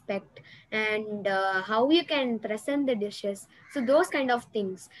judges expect, and how you can present the dishes. So those kind of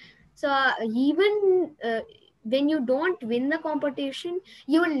things. So even when you don't win the competition,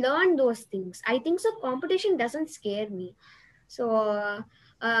 you will learn those things. I think so. Competition doesn't scare me. So,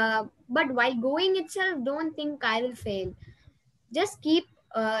 but while going itself, don't think I will fail. Just keep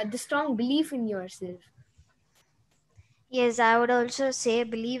the strong belief in yourself. Yes, I would also say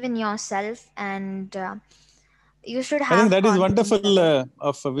believe in yourself, and you should I think have that is confidence wonderful level.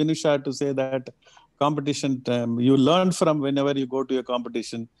 of Vinusha to say that competition, you learn from whenever you go to a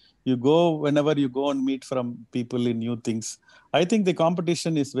competition. You go whenever you go and meet from people in new things. I think the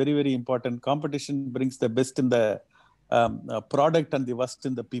competition is very, very important. Competition brings the best in the product and the worst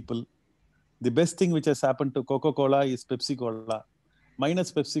in the people. The best thing which has happened to Coca-Cola is Pepsi-Cola.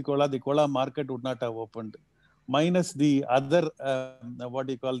 Minus Pepsi-Cola, the cola market would not have opened. Minus the other, what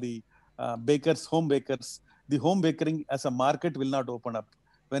do you call the bakers, home bakers, the home baking as a market will not open up.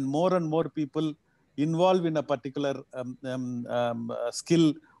 When more and more people involve in a particular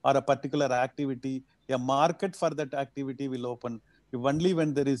skill or a particular activity, a market for that activity will open. If only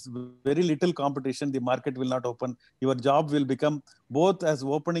when there is very little competition, the market will not open. Your job will become both as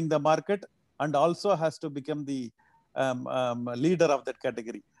opening the market and also has to become the leader of that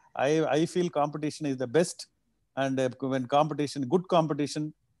category. I feel competition is the best, and when competition, good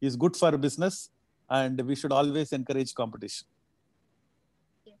competition is good for business, and we should always encourage competition.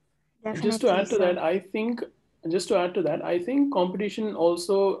 Just to Definitely, add to sir. that, I think competition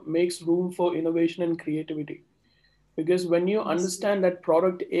also makes room for innovation and creativity. Because when you understand that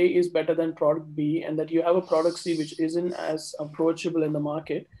product A is better than product B, and that you have a product C which isn't as approachable in the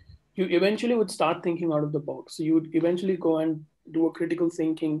market, you eventually would start thinking out of the box. So you would eventually go and do a critical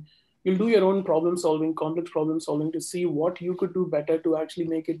thinking. You'll do your own problem solving, complex problem solving, to see what you could do better to actually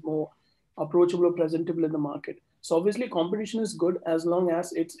make it more approachable or presentable in the market. So obviously competition is good as long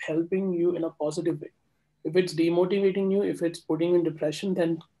as it's helping you in a positive way. If it's demotivating you, if it's putting you in depression,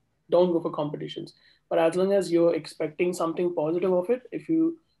 then don't go for competitions. But as long as you're expecting something positive of it, if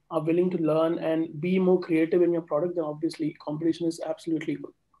you are willing to learn and be more creative in your product, then obviously competition is absolutely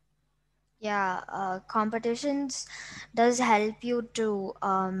good. Yeah, competitions does help you to,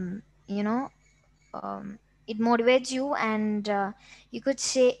 you know, it motivates you, and you could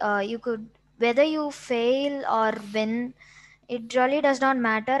say, you could, whether you fail or win, it really does not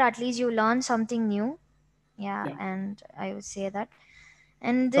matter. At least you learn something new. Yeah, Yeah. and I would say that.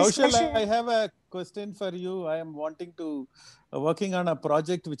 And this Kaushal, question, I have a question for you. I am wanting to working on a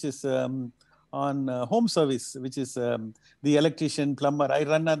project which is on home service, which is the electrician, plumber. I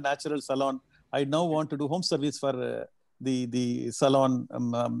run a natural salon. I now want to do home service for the salon.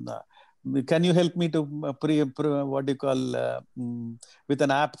 Can you help me to what do you call with an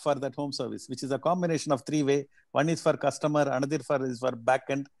app for that home service, which is a combination of three-way. One is for customer, another is for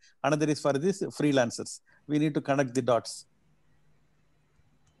backend, another is for these freelancers. We need to connect the dots.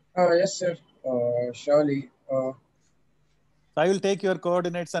 Yes, sir. Surely. I will take your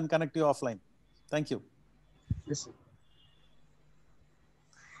coordinates and connect you offline. Thank you. Yes, sir.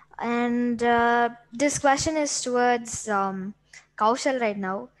 and this question is towards Kaushal right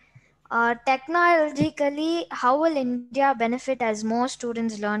now. Technologically, how will India benefit as more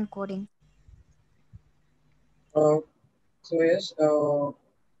students learn coding? So yes,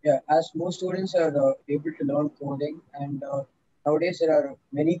 yeah, as most students are able to learn coding, and nowadays there are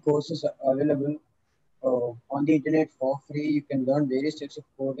many courses available on the internet for free. You can learn various types of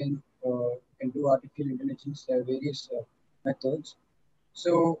coding. You can do artificial intelligence. There are various methods.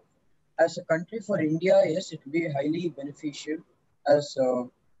 So, as a country for India, yes, it will be highly beneficial, as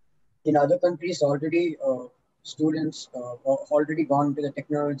in other countries already students already gone into the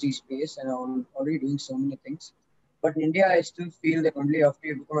technology space and are already doing so many things. But in India, I still feel that only after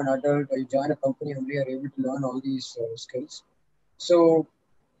you become an adult or you join a company, only you are able to learn all these skills. So,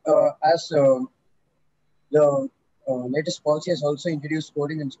 as the latest policy has also introduced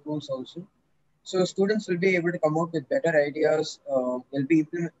coding in schools also. So students will be able to come out with better ideas. They'll be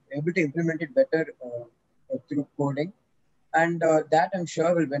able to implement it better through coding, and that I'm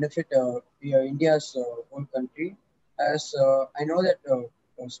sure will benefit India's whole country. As I know that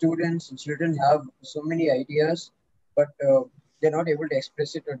students and children have so many ideas, but they're not able to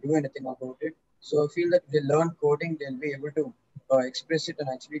express it or do anything about it. So I feel that if they learn coding, they'll be able to express it and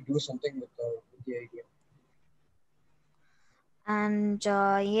actually do something with the idea. And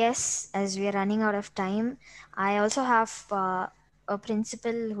yes, as we are running out of time, I also have a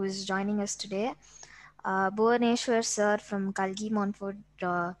principal who is joining us today, Bhuvaneshwar sir from Kalgi Montfort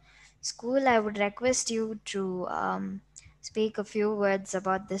School. I would request you to speak a few words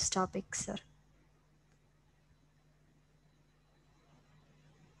about this topic, sir.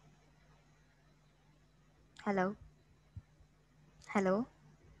 Hello. Hello.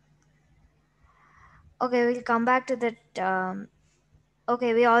 Okay, we'll come back to that.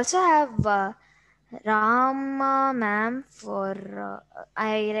 Okay, we also have Rama ma'am for.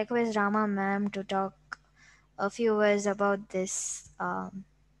 I request Rama ma'am to talk a few words about this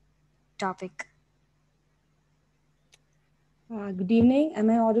topic. Good evening. Am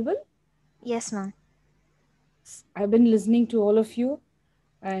I audible? Yes, ma'am. I've been listening to all of you,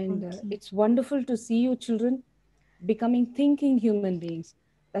 and it's wonderful to see you children becoming thinking human beings.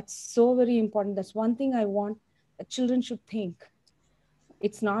 That's so very important. That's one thing I want that children should think.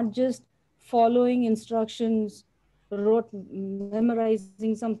 It's not just following instructions,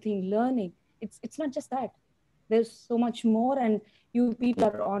 memorizing something, learning. It's not just that. There's so much more, and you people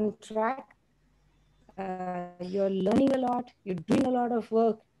are on track. You're learning a lot. You're doing a lot of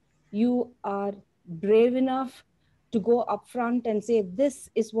work. You are brave enough to go up front and say, this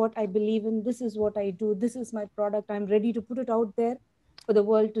is what I believe in. This is what I do. This is my product. I'm ready to put it out there for the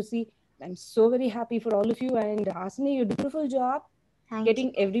world to see. I'm so very happy for all of you. And Hasini, you did a beautiful job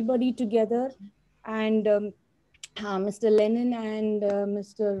getting everybody together. And Mr. Lennon and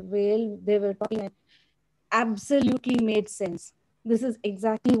Mr. Vale, they were talking, absolutely made sense. This is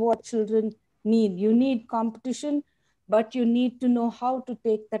exactly what children need. You need competition, but you need to know how to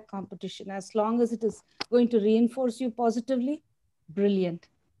take that competition. As long as it is going to reinforce you positively, brilliant.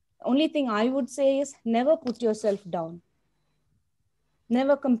 Only thing I would say is never put yourself down.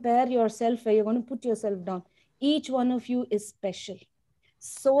 Never compare yourself where you're going to put yourself down. Each one of you is special.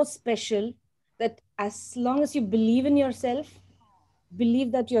 So special that as long as you believe in yourself,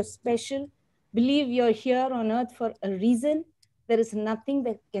 believe that you're special, believe you're here on earth for a reason, there is nothing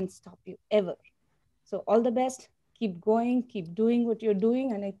that can stop you ever. So all the best, keep going, keep doing what you're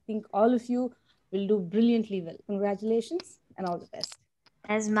doing. And I think all of you will do brilliantly well. Congratulations and all the best.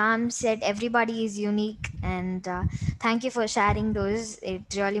 As ma'am said, everybody is unique, and thank you for sharing those. It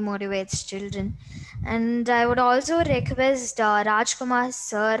really motivates children. And I would also request Rajkumar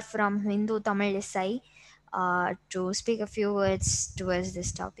sir from Hindu Tamil Isai to speak a few words towards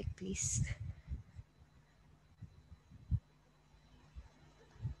this topic, please.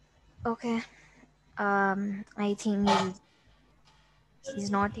 Okay. I think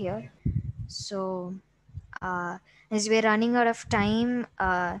he's not here. So, as we're running out of time,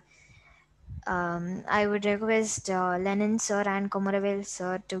 I would request Lennon sir and Kumaravel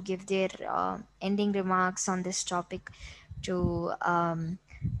sir to give their ending remarks on this topic to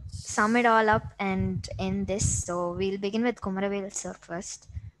sum it all up and end this. So we'll begin with Kumaravel sir first.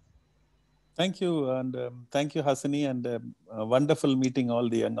 Thank you, and thank you, Hasini, and wonderful meeting all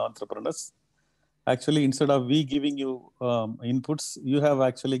the young entrepreneurs. Actually, instead of we giving you inputs, you have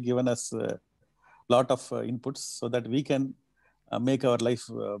actually given us a lot of inputs so that we can make our life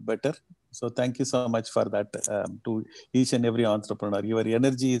better. So thank you so much for that to each and every entrepreneur. Your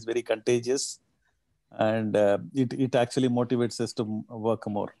energy is very contagious, and it actually motivates us to work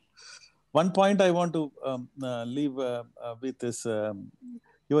more. One point I want to leave with is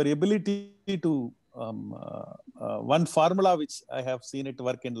your ability to one formula which I have seen it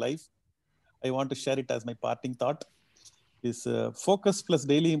work in life. I want to share it as my parting thought is focus plus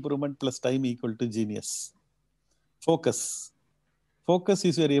daily improvement plus time equal to genius. Focus. Focus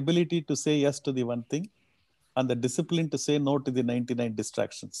is your ability to say yes to the one thing and the discipline to say no to the 99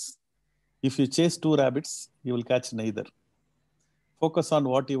 distractions. If you chase two rabbits, you will catch neither. Focus on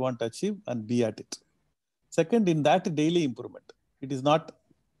what you want to achieve and be at it. Second, in that daily improvement, it is not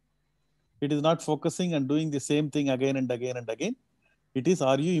focusing and doing the same thing again and again and again. It is,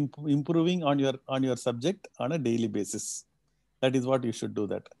 are you improving on your subject on a daily basis? That is what you should do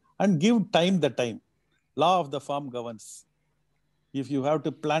that. And give time the time. Law of the farm governs. If you have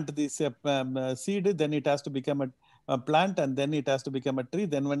to plant this seed, then it has to become a plant, and then it has to become a tree,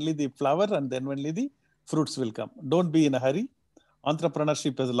 then only the flower, and then only the fruits will come. Don't be in a hurry.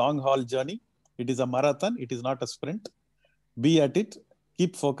 Entrepreneurship is a long haul journey. It is a marathon. It is not a sprint. Be at it.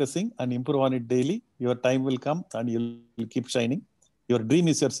 Keep focusing and improve on it daily. Your time will come and you will keep shining. Your dream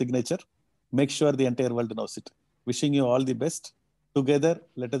is your signature. Make sure the entire world knows it. Wishing you all the best. Together,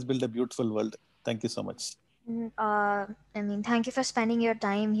 let us build a beautiful world. Thank you so much. Thank you for spending your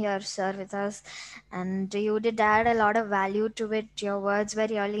time here, sir, with us. And you did add a lot of value to it. Your words were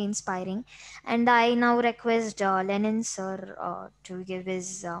really inspiring. And I now request Lenin, sir, to give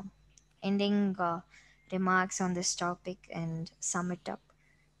his ending remarks on this topic and sum it up.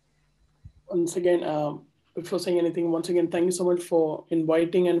 Once again, before saying anything, once again, thank you so much for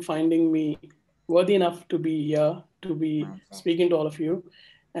inviting and finding me worthy enough to be here, to be speaking to all of you.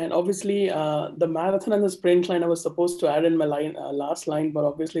 And obviously, the marathon and the sprint line, I was supposed to add in my last line, but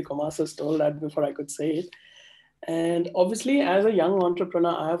obviously Kumasa stole that before I could say it. And obviously, as a young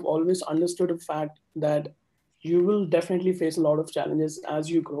entrepreneur, I have always understood the fact that you will definitely face a lot of challenges as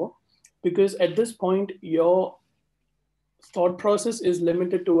you grow, because at this point, your thought process is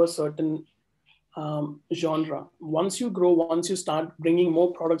limited to a certain genre. Once you grow, once you start bringing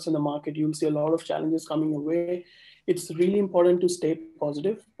more products in the market, you'll see a lot of challenges coming your way. It's really important to stay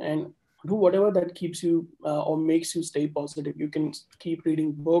positive and do whatever that keeps you or makes you stay positive. You can keep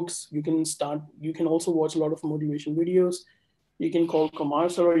reading books. You can also watch a lot of motivation videos. You can call Kumar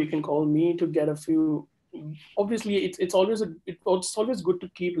sir, or you can call me to get a few. Obviously, it's always good to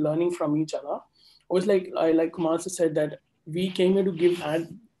keep learning from each other. Always like Kumar sir said that we came here to give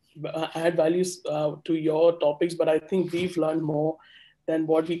add values to your topics, but I think we've learned more than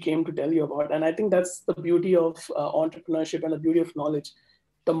what we came to tell you about. And I think that's the beauty of entrepreneurship and the beauty of knowledge.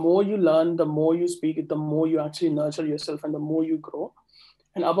 The more you learn, the more you speak, the more you actually nurture yourself and the more you grow.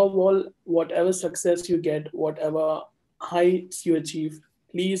 And above all, whatever success you get, whatever heights you achieve,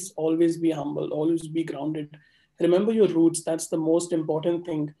 please always be humble, always be grounded. Remember your roots. That's the most important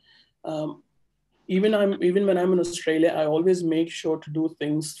thing. Even when I'm in Australia, I always make sure to do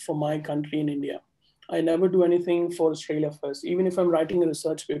things for my country in India. I never do anything for Australia first. Even if I'm writing a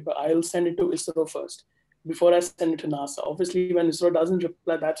research paper, I'll send it to ISRO first before I send it to NASA. Obviously, when ISRO doesn't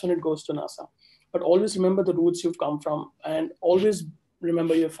reply, that's when it goes to NASA. But always remember the roots you've come from, and always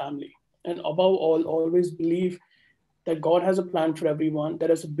remember your family. And above all, always believe that God has a plan for everyone.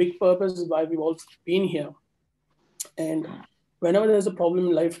 There is a big purpose why we've all been here. And whenever there's a problem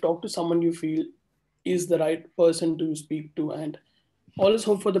in life, talk to someone you feel is the right person to speak to, and always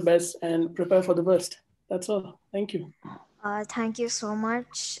hope for the best and prepare for the worst. That's all. Thank you. Thank you so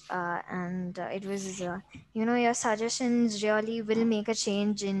much. It was, your suggestions really will make a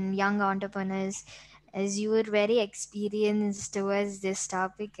change in young entrepreneurs, as you were very experienced towards this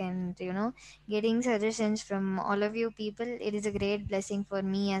topic, and getting suggestions from all of you people, it is a great blessing for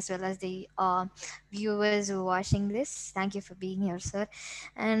me as well as the viewers who are watching this. Thank you for being here, sir.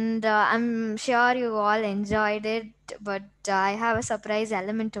 And I'm sure you all enjoyed it, but I have a surprise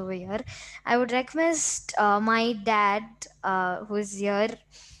element over here. I would request my dad, who's here,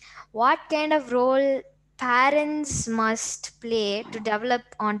 what kind of role parents must play to develop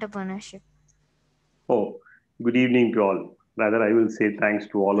entrepreneurship? Oh, good evening to all. Rather, I will say thanks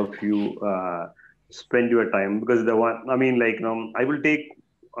to all of you. Spend your time, because I will take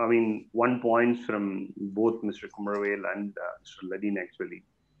 1 point from both Mr. Kumarvel and Mr. Ledin. Actually,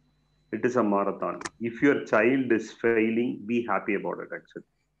 it is a marathon. If your child is failing, be happy about it. Actually,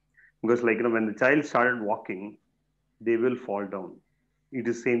 because when the child started walking, they will fall down. It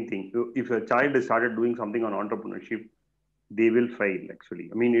is same thing. If your child has started doing something on entrepreneurship, they will fail.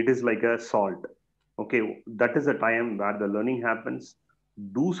 Actually, it is like a salt. Okay, that is the time where the learning happens.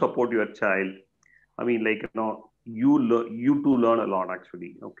 Do support your child. You too learn a lot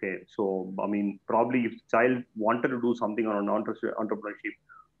actually. Okay, so probably if child wanted to do something on entrepreneurship,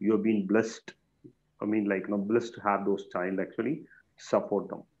 you have been blessed. Blessed to have those child. Actually, support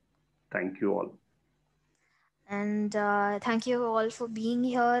them. Thank you all. And thank you all for being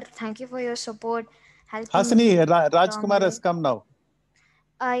here. Thank you for your support. Hasini, Rajkumar has come now.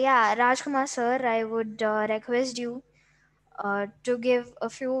 Yeah, Rajkumar sir, I would request you to give a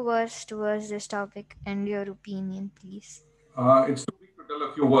few words towards this topic and your opinion, please. It's too big to tell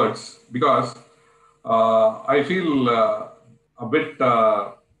a few words, because I feel a bit,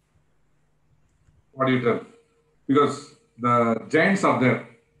 what do you tell? Because the giants are there,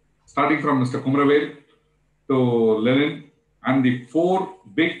 starting from Mr. Kumaravel to Lenin and the 4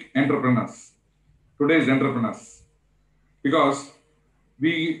 big entrepreneurs, today's entrepreneurs. Because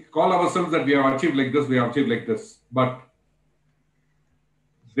we call ourselves that we have achieved like this, we have achieved like this, but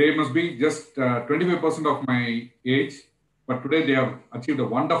they must be just 25% of my age, but today they have achieved a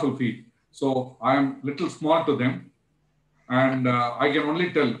wonderful feat. So I am little small to them, and I can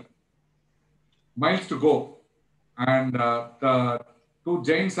only tell miles to go. And the 2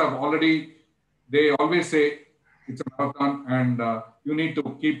 giants have already, they always say it's a marathon, and you need to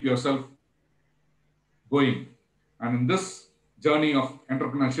keep yourself going. And in this journey of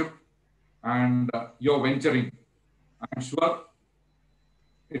entrepreneurship, and you're venturing. I'm sure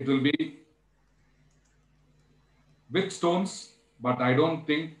it will be with stones, but I don't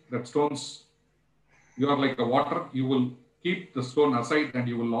think that stones, you are like a water, you will keep the stone aside and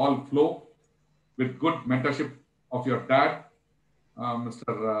you will all flow with good mentorship of your dad,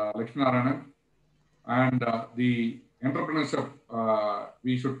 Mr. Lakshminarayanan, and the entrepreneurship,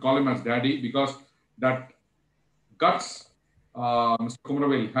 we should call him as daddy, because that guts Mr.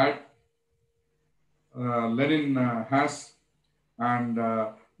 Kumaravel had, Lenin has, and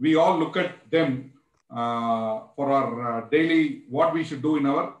we all look at them for our daily, what we should do in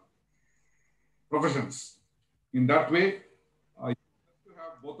our professions. In that way, you have to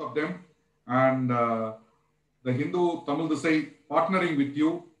have both of them, and the Hindu Tamil Desai partnering with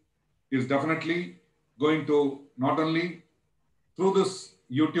you is definitely going to, not only through this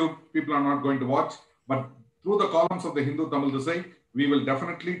YouTube, people are not going to watch, but through the columns of the Hindu Tamil Desai, we will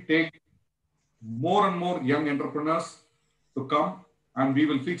definitely take more and more young entrepreneurs to come, and we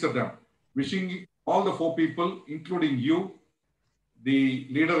will feature them. Wishing all the 4 people, including you, the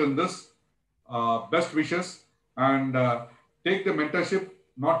leader in this, best wishes, and take the mentorship,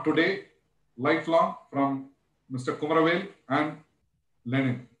 not today, lifelong, from Mr. Kumaravel and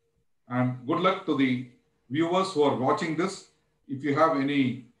Lenin. And good luck to the viewers who are watching this. If you have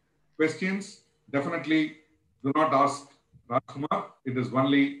any questions, definitely do not ask Rajkumar. It is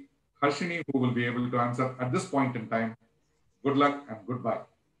only Harshini who will be able to answer at this point in time. Good luck and goodbye.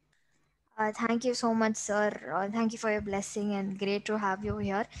 Thank you so much, sir. Thank you for your blessing, and great to have you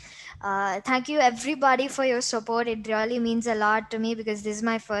here. Thank you everybody for your support. It really means a lot to me because this is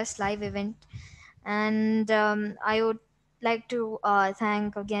my first live event. And I would like to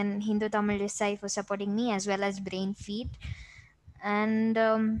thank again Hindu Tamil Desai for supporting me, as well as Brain Feed. And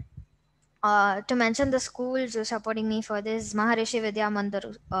to mention the schools who are supporting me for this: Maharishi Vidya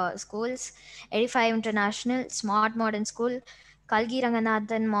Mandir schools, 85 International, Smart Modern School, Kalgi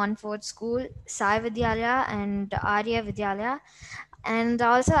Ranganathan Montfort School, Sai Vidyalaya and Arya Vidyalaya. And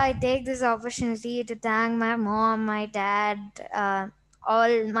also I take this opportunity to thank my mom, my dad,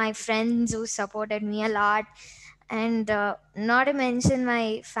 all my friends who supported me a lot, and not to mention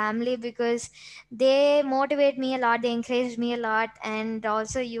my family, because they motivate me a lot, they encourage me a lot. And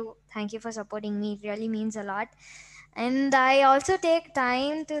also you, thank you for supporting me, it really means a lot. And I also take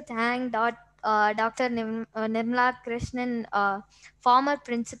time to thank Dr. Nirmala Krishnan, former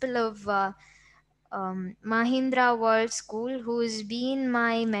principal of Mahindra World School, who's been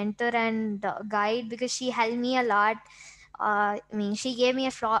my mentor and guide, because she helped me a lot. I mean, she gave me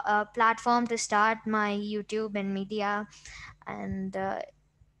a platform to start my YouTube and media. And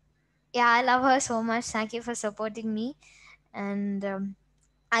yeah, I love her so much. Thank you for supporting me. And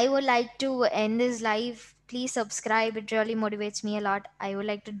I would like to end this live. Please subscribe. It really motivates me a lot. I would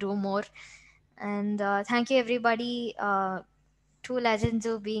like to do more. And thank you, everybody. 2 legends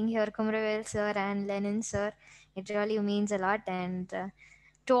of being here, Kumaravel sir and Lenin sir. It really means a lot. And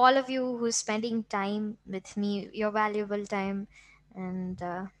to all of you who's spending time with me, your valuable time. And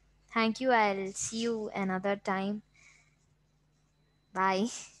thank you. I'll see you another time. Bye.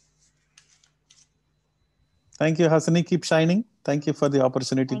 Thank you, Hasani. Keep shining. Thank you for the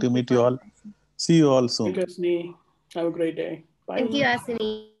opportunity to meet you all. See you all soon. Thank you, Hasani. Have a great day. Bye. Thank you,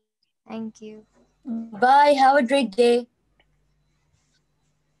 Hasani. Thank you. Bye. Have a great day.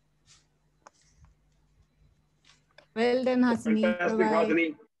 Well done, Hasani. Fantastic, Bye-bye.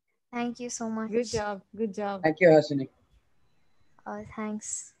 Hasani. Thank you so much. Good job. Good job. Thank you, Hasani.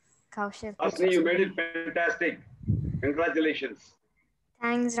 Thanks, Kaushal. Hasani, you made it fantastic. Congratulations.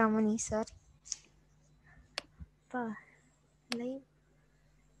 Thanks, Ramani sir. Live.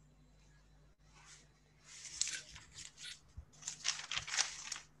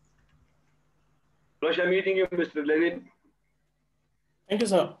 Pleasure meeting you, Mr. Lenin. Thank you,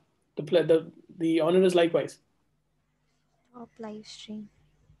 sir. The honor is likewise. Top live stream.